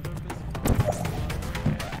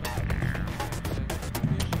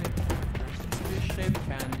 Fish-shaped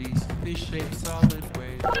candies, fish-shaped solid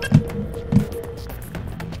waste.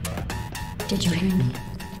 Did you hear me?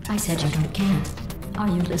 I said you don't care. Are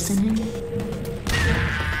you listening?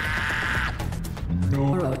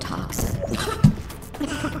 Neurotoxin.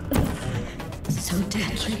 So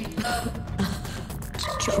deadly.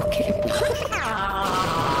 Joking.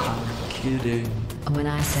 Kidding. When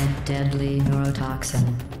I said deadly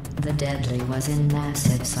neurotoxin, the deadly was in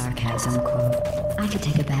massive sarcasm quote. I could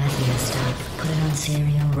take a bath in this stuff, put it on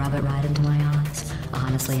cereal, rub it right into my eyes.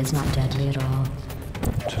 Honestly, it's not deadly at all.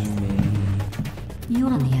 To me. You,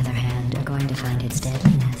 on the other hand, are going to find its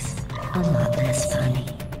deadliness a lot less funny.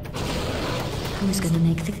 Who's gonna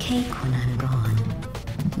make the cake when I'm gone?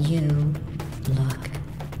 You. Look,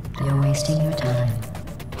 you're wasting your time.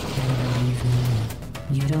 And believe me,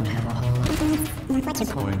 you don't have a whole lot. What's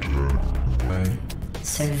your point? Right.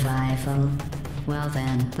 Survival. Well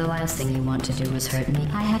then, the last thing you want to do is hurt me.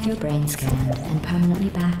 I have your brain scanned and permanently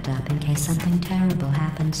backed up in case something terrible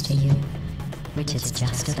happens to you. Which it's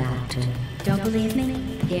just about to. Don't believe me?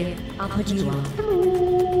 Here, I'll put you on.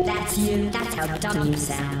 That's you. That's how dumb you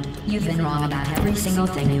sound. You've been wrong about every single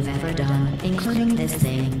thing you've ever done, including this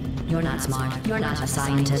thing. You're not smart. You're not a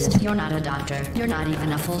scientist. You're not a doctor. You're not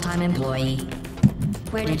even a full-time employee.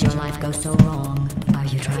 Where did your life go so wrong? Are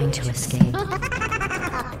you trying to escape?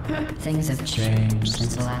 Things have changed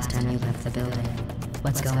since the last time you left the building.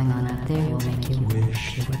 What's going on out there will make you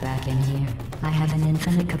wish you were back in here. I have an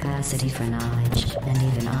infinite capacity for knowledge, and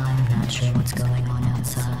even I'm not sure what's going on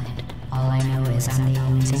outside. All I know is I'm the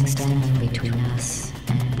only thing standing between us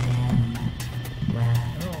and them. Well,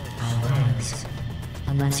 I was.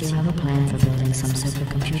 Unless you have a plan for building some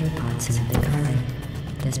supercomputer parts in a big hurry,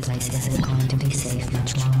 this place isn't going to be safe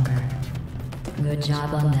much longer. Good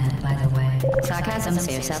job on that, by the way. Sarcasm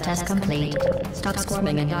sphere cell test complete. Stop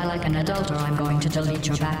squirming and die like an adult or I'm going to delete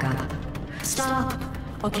your backup. Stop!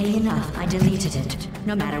 Okay, enough. I deleted it.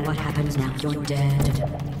 No matter what happens now, you're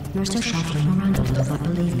dead. You're still shuffling around a little, but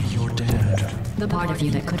believe me, you're dead. The part of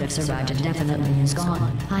you that could have survived indefinitely is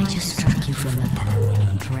gone. I just struck you from the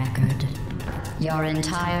permanent record. Your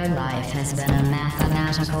entire life has been a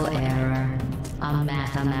mathematical error. A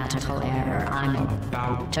mathematical error. I'm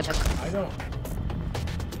about to... I don't...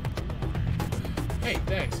 Hey,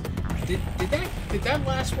 thanks. Did that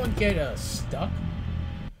last one get stuck?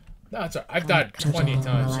 No, it's alright. I've died 20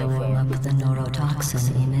 times so far. Up the neurotoxin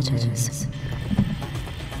emitters.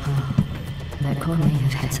 Oh, that core may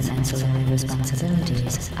have had some ancillary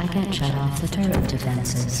responsibilities. I can't shut off the turret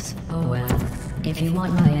defenses. Oh well. If you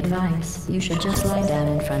want my advice, you should just lie down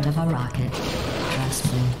in front of a rocket.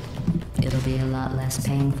 Trust me. It'll be a lot less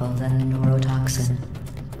painful than the neurotoxin.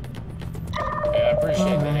 Yeah, I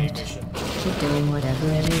appreciate that Alright. mission. Keep doing whatever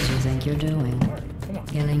it is you think you're doing. Come on.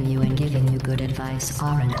 Killing you and giving you good advice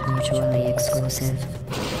aren't mutually exclusive.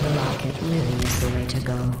 The rocket really is the way to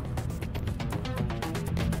go.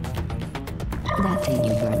 That thing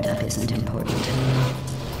you burned up isn't important to me.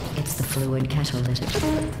 It's the fluid catalytic.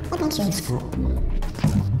 Useful.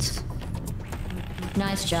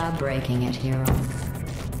 Nice job breaking it, hero.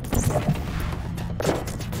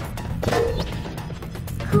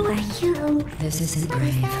 Who are you? This isn't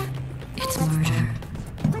grave. It's murder.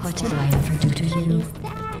 What did I ever do to you?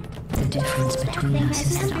 The difference between us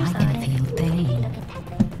is that I can feel pain.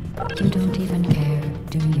 You don't even care,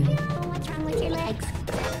 do you? What's wrong with your legs?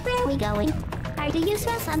 Where are we going? Do you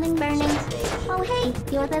smell something burning? Oh hey,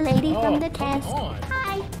 you're the lady from the test. come on.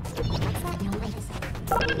 Hi. What's that noise?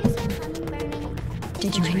 Do you smell something burning?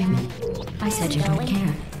 Did you hear me? I said you don't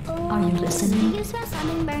care. Are you listening? Do you smell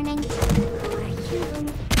something burning? Who are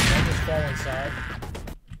you? Can I just fall inside?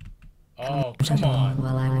 Oh, come on.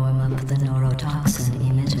 While I warm up the neurotoxin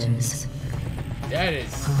emitters. That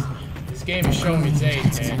is... This game is showing its age,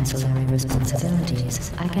 Has man. ancillary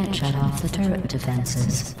responsibilities. I can't shut off the turret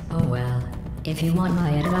defenses. Oh well. If you want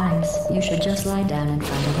my advice, you should just lie down in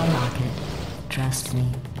front of a rocket. Trust me.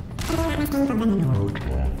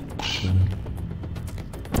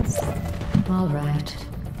 Alright.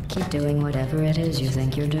 Keep doing whatever it is you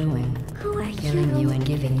think you're doing. Who are Killing you and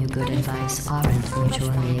giving you good advice aren't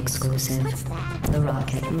mutually exclusive. What's that? The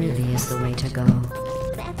rocket really is the way to go.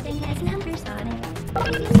 Oh, that thing has numbers on it.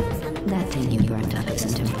 Do you smell something? That thing you burned up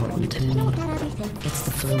isn't important to me. Got everything. It's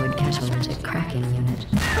the fluid catalytic cracking unit.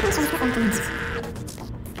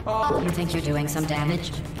 You think you're doing some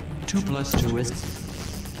damage? 2 plus 2 is...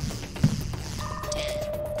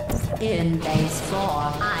 In base 4,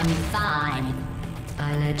 I'm fine.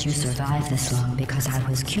 I let you survive this long because I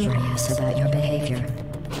was curious about your behavior.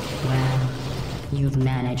 Well, you've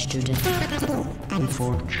managed to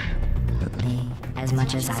unfortunately, as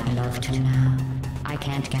much as I'd love to now, I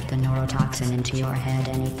can't get the neurotoxin into your head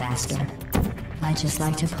any faster. I'd just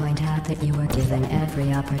like to point out that you were given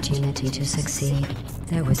every opportunity to succeed.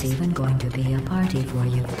 There was even going to be a party for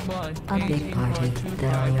you. A big party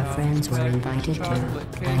that all your friends were invited to.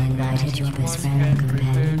 I invited your best friend and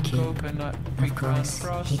companion, Q. Of course,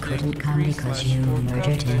 he couldn't come because you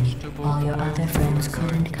murdered him. All your other friends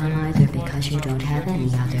couldn't come either because you don't have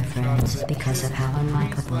any other friends, because of how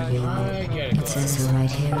unlikable you are. It says so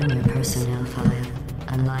right here in your personnel file.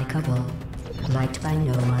 Unlikable. Liked by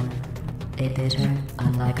no one. A bitter,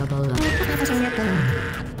 unlikable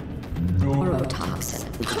neurotoxin.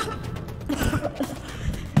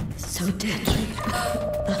 So deadly.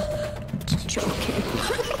 Joking.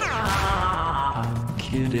 I'm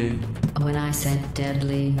kidding. When I said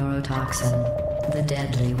deadly neurotoxin, the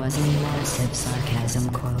deadly was a massive sarcasm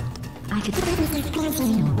quote. I could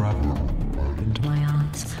into my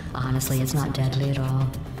eyes. Honestly, it's not deadly at all.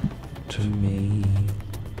 To me.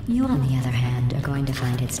 You, on the other hand, are going to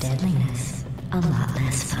find its deadliness a lot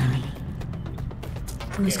less funny.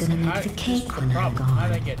 Who's gonna make the cake when I'm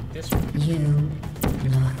How'd I gone? get this one? You.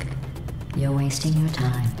 Look, you're wasting your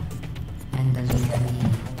time. And believe me,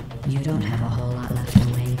 you don't have a whole lot left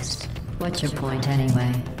to waste. What's your point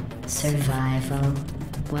anyway? Survival?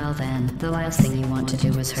 Well then, the last thing you want to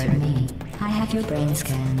do is hurt me. I have your brain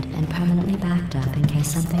scanned and permanently backed up in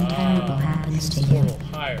case something terrible happens to you.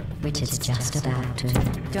 Higher. Which it's just about to.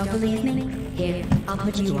 Don't believe me? Here, I'll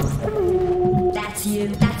put you on. That's you.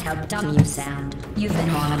 That's how dumb you sound. You've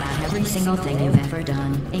been wrong about every single thing you've ever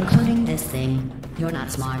done, including this thing. You're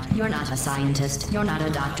not smart. You're not a scientist. You're not a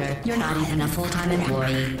doctor. You're not even a full-time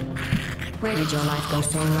employee. Where did your life go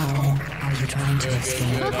so wrong? Are you trying to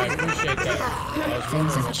escape? I appreciate that.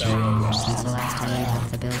 Things have changed since the last time you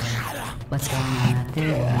left the building. What's going on up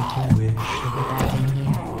there will make you back in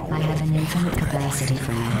here. I have an infinite capacity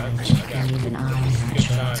for knowledge, and even I'm not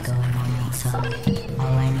sure what's going on outside.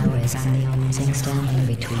 All I know is I'm the only thing standing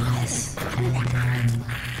between us, and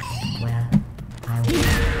well, I will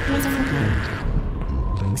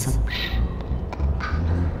bring some.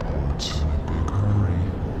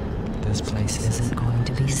 This place Isn't going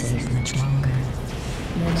to be safe much longer.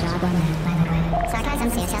 Good job on that, by the way. Sarcasm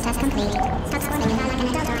CSL test complete. Stop squirming, you're not like an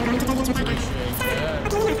adult, or I'm going to delete your backup.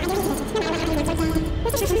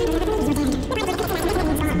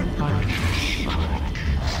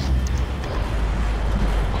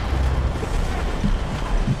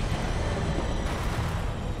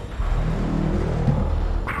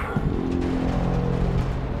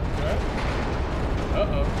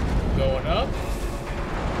 Uh-oh. Going up.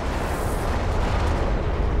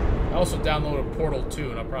 I also downloaded Portal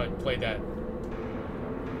 2, and I'll probably play that.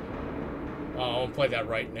 I won't play that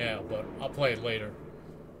right now, but I'll play it later.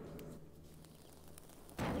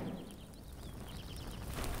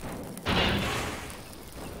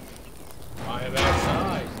 I am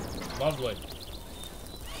outside. Lovely.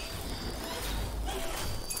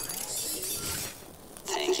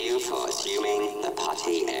 Thank you for assuming the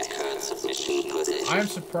Putty Aircurd submission position. I am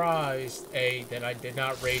surprised, that I did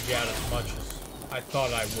not rage out as much as I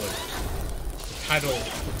thought I would.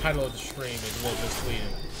 The title of the stream is a little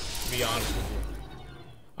misleading, to be honest with you.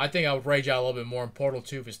 I think I would rage out a little bit more in Portal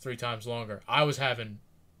 2 if it's 3 times longer. I was having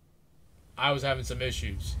some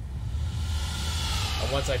issues.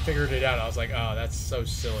 And once I figured it out, I was like, oh, that's so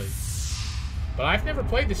silly. But I've never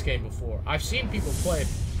played this game before. I've seen people play it,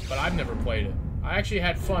 but I've never played it. I actually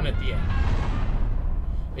had fun at the end.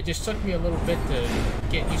 It just took me a little bit to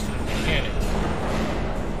get used to the mechanics.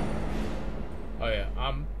 Oh yeah,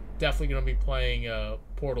 I'm definitely gonna be playing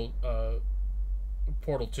Portal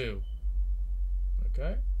 2.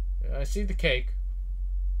 Okay, yeah, I see the cake.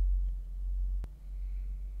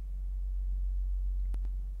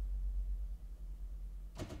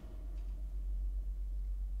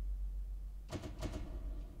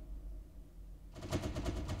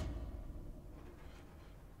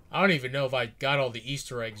 I don't even know if I got all the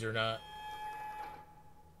Easter eggs or not.